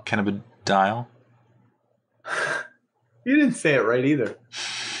 Cannabidiol. You didn't say it right either.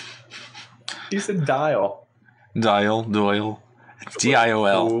 You said dial. Doyle. It's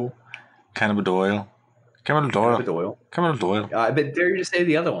DIOL. Cannabidiol. Cannabidiol. I bet dare you to say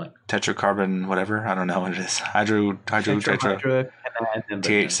the other one. Tetracarbon, whatever. I don't know what it is. Tetra.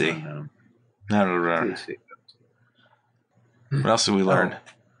 THC. No. THC. What else did we learn?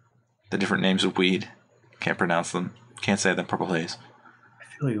 The different names of weed. Can't pronounce them. Can't say them. Purple haze. I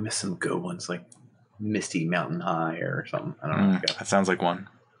feel like we missed some good ones, like Misty Mountain High or something. I don't know. That sounds like one.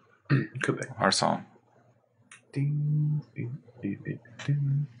 Could be. Our song.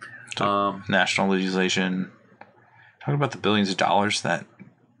 National legalization. Talk about the billions of dollars that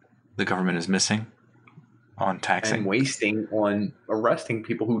the government is missing on taxing and wasting on arresting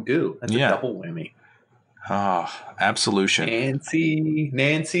people who do. That's a double whammy. Absolution.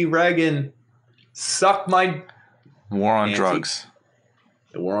 Nancy Reagan, suck my war on drugs.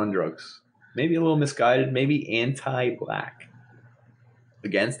 The war on drugs. Maybe a little misguided. Maybe anti-black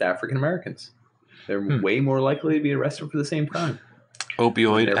against African Americans. They're way more likely to be arrested for the same crime.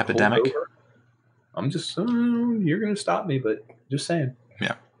 Opioid epidemic. I'm just you're going to stop me, but just saying.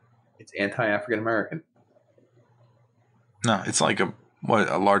 Yeah, it's anti-African American. No, it's like a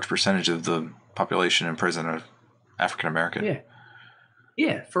large percentage of the population in prison are African American.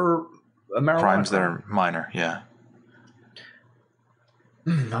 Yeah, for marijuana crimes that are minor. Yeah.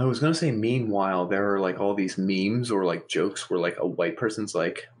 I was going to say, meanwhile, there are like all these memes or like jokes where like a white person's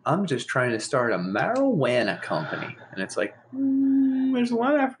like, I'm just trying to start a marijuana company. And it's like, there's a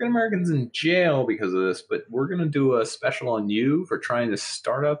lot of African Americans in jail because of this, but we're going to do a special on you for trying to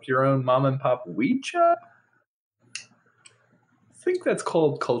start up your own mom and pop weed shop. I think that's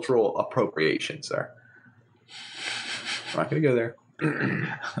called cultural appropriation, sir. I'm not going to go there.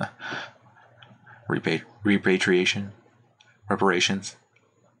 Repatriation. Reparations.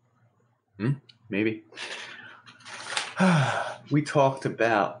 Maybe. We talked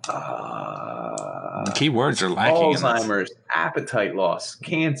about the key words are lacking. Alzheimer's, appetite loss,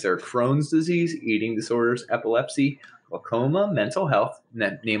 cancer, Crohn's disease, eating disorders, epilepsy, glaucoma, mental health,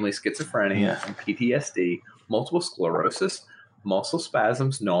 namely schizophrenia and PTSD, multiple sclerosis, muscle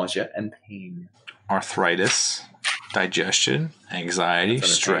spasms, nausea, and pain. Arthritis, digestion, anxiety,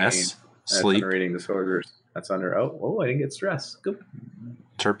 stress, sleep. That's under eating disorders. That's under, I didn't get stress. Good.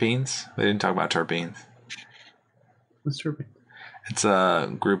 Terpenes. They didn't talk about terpenes. What's terpene? It's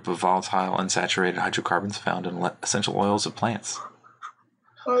a group of volatile unsaturated hydrocarbons found in essential oils of plants.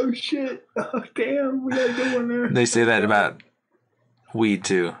 Oh, shit. Oh, damn. We got a good one there. They say that about weed,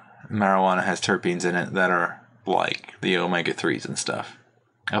 too. Marijuana has terpenes in it that are like the omega-3s and stuff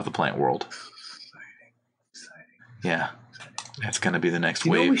of the plant world. Exciting. Yeah. That's going to be the next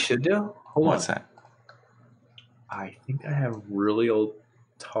wave. You know what we should do? What's that? I think I have really old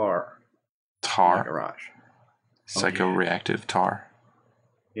tar. Tar? In my garage. Psychoreactive tar?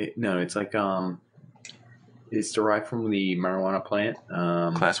 No, it's like it's derived from the marijuana plant.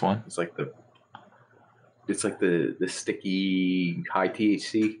 Class 1? It's like the sticky high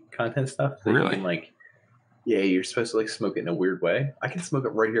THC content stuff. That really? You can you're supposed to like smoke it in a weird way. I can smoke it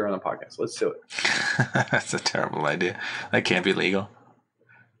right here on the podcast. Let's do it. That's a terrible idea. That can't be legal.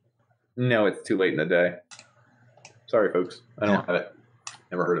 No, it's too late in the day. Sorry, folks. I don't have it.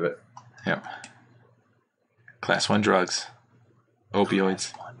 Never heard of it. Yep. Class 1 drugs.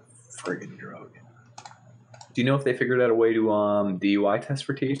 Opioids. Class 1 friggin' drug. Do you know if they figured out a way to DUI test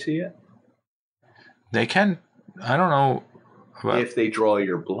for THC yet? They can. I don't know. If they draw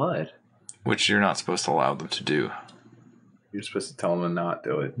your blood. Which you're not supposed to allow them to do. You're supposed to tell them to not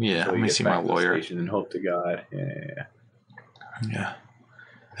do it. Yeah, let me see my lawyer. And hope to God. Yeah.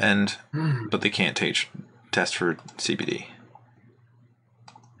 And, but they can't test for CBD.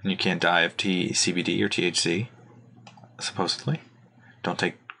 And you can't die of CBD or THC, supposedly. Don't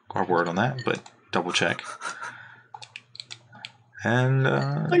take our word on that, but double check. And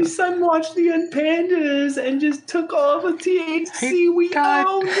my son watched the Pandas and just took all the THC we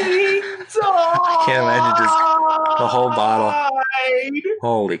owned. He died. I can't imagine just the whole bottle.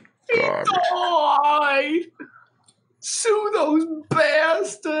 Holy God! He died. Sue those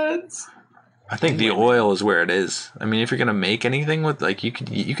bastards. I think the oil is where it is. I mean, if you're gonna make anything with, like, you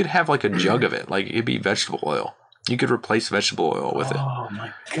could have like a jug of it. Like, it'd be vegetable oil. You could replace vegetable oil with it. Oh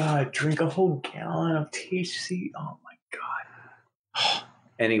my God! Drink a whole gallon of THC. Oh my God.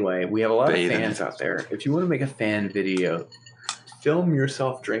 Anyway, we have a lot of fans out there. If you want to make a fan video, film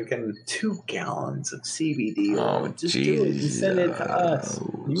yourself drinking 2 gallons of CBD oil. Just do it and send it to us.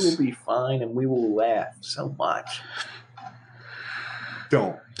 You will be fine, and we will laugh so much.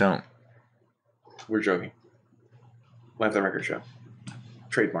 Don't. We're joking. We'll have the record show.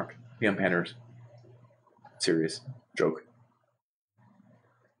 Trademark. The Unpanners. Serious. Joke.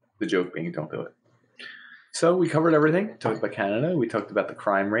 The joke being, don't do it. So we covered everything. Talked about Canada. We talked about the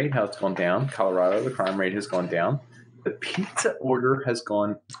crime rate, how it's gone down. Colorado, the crime rate has gone down. The pizza order has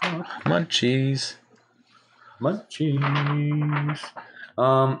gone up. Munchies.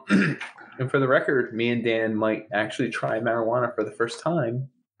 And for the record, me and Dan might actually try marijuana for the first time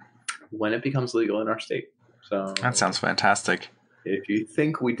when it becomes legal in our state. So that sounds fantastic. If you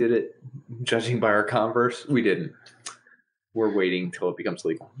think we did it, judging by our converse, we didn't. We're waiting till it becomes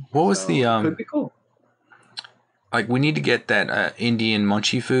legal. What was the could be cool. Like, we need to get that Indian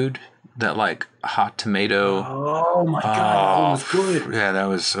munchie food, that like hot tomato. Oh my God, that was good. Yeah, that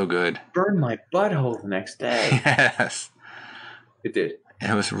was so good. Burned my butthole the next day. Yes, it did.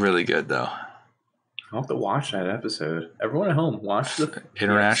 It was really good though. I'll have to watch that episode. Everyone at home, watch the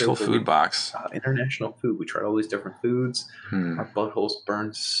International Food Box. International food. We tried all these different foods. Our buttholes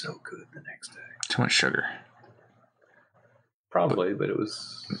burned so good the next day. Too much sugar. Probably, but it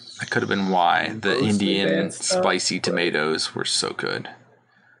was... That could have been why. The Indian spicy tomatoes were so good.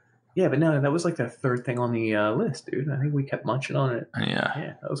 Yeah, but no, that was like the third thing on the list, dude. I think we kept munching on it. Yeah.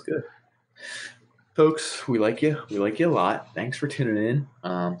 Yeah, that was good. Folks, we like you. We like you a lot. Thanks for tuning in.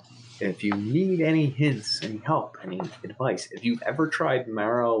 If you need any hints, any help, any advice, if you've ever tried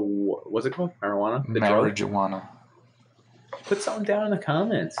what's it called? Marijuana? Marijuana. Put something down in the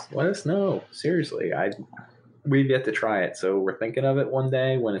comments. Let us know. Seriously, we've yet to try it, so we're thinking of it one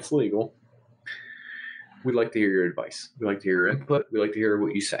day when it's legal. We'd like to hear your advice. We'd like to hear your input. We'd like to hear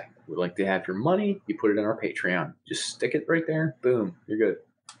what you say. We'd like to have your money. You put it in our Patreon. Just stick it right there. Boom. You're good.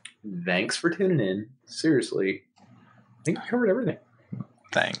 Thanks for tuning in. Seriously, I think we covered everything.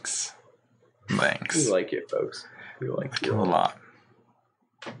 Thanks. We like you, folks. We like you a lot.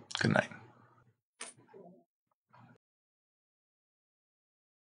 Good night.